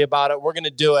 Don't worry about it. We're going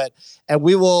to do it. And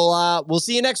we'll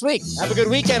see you next week. Have a good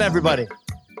weekend, everybody.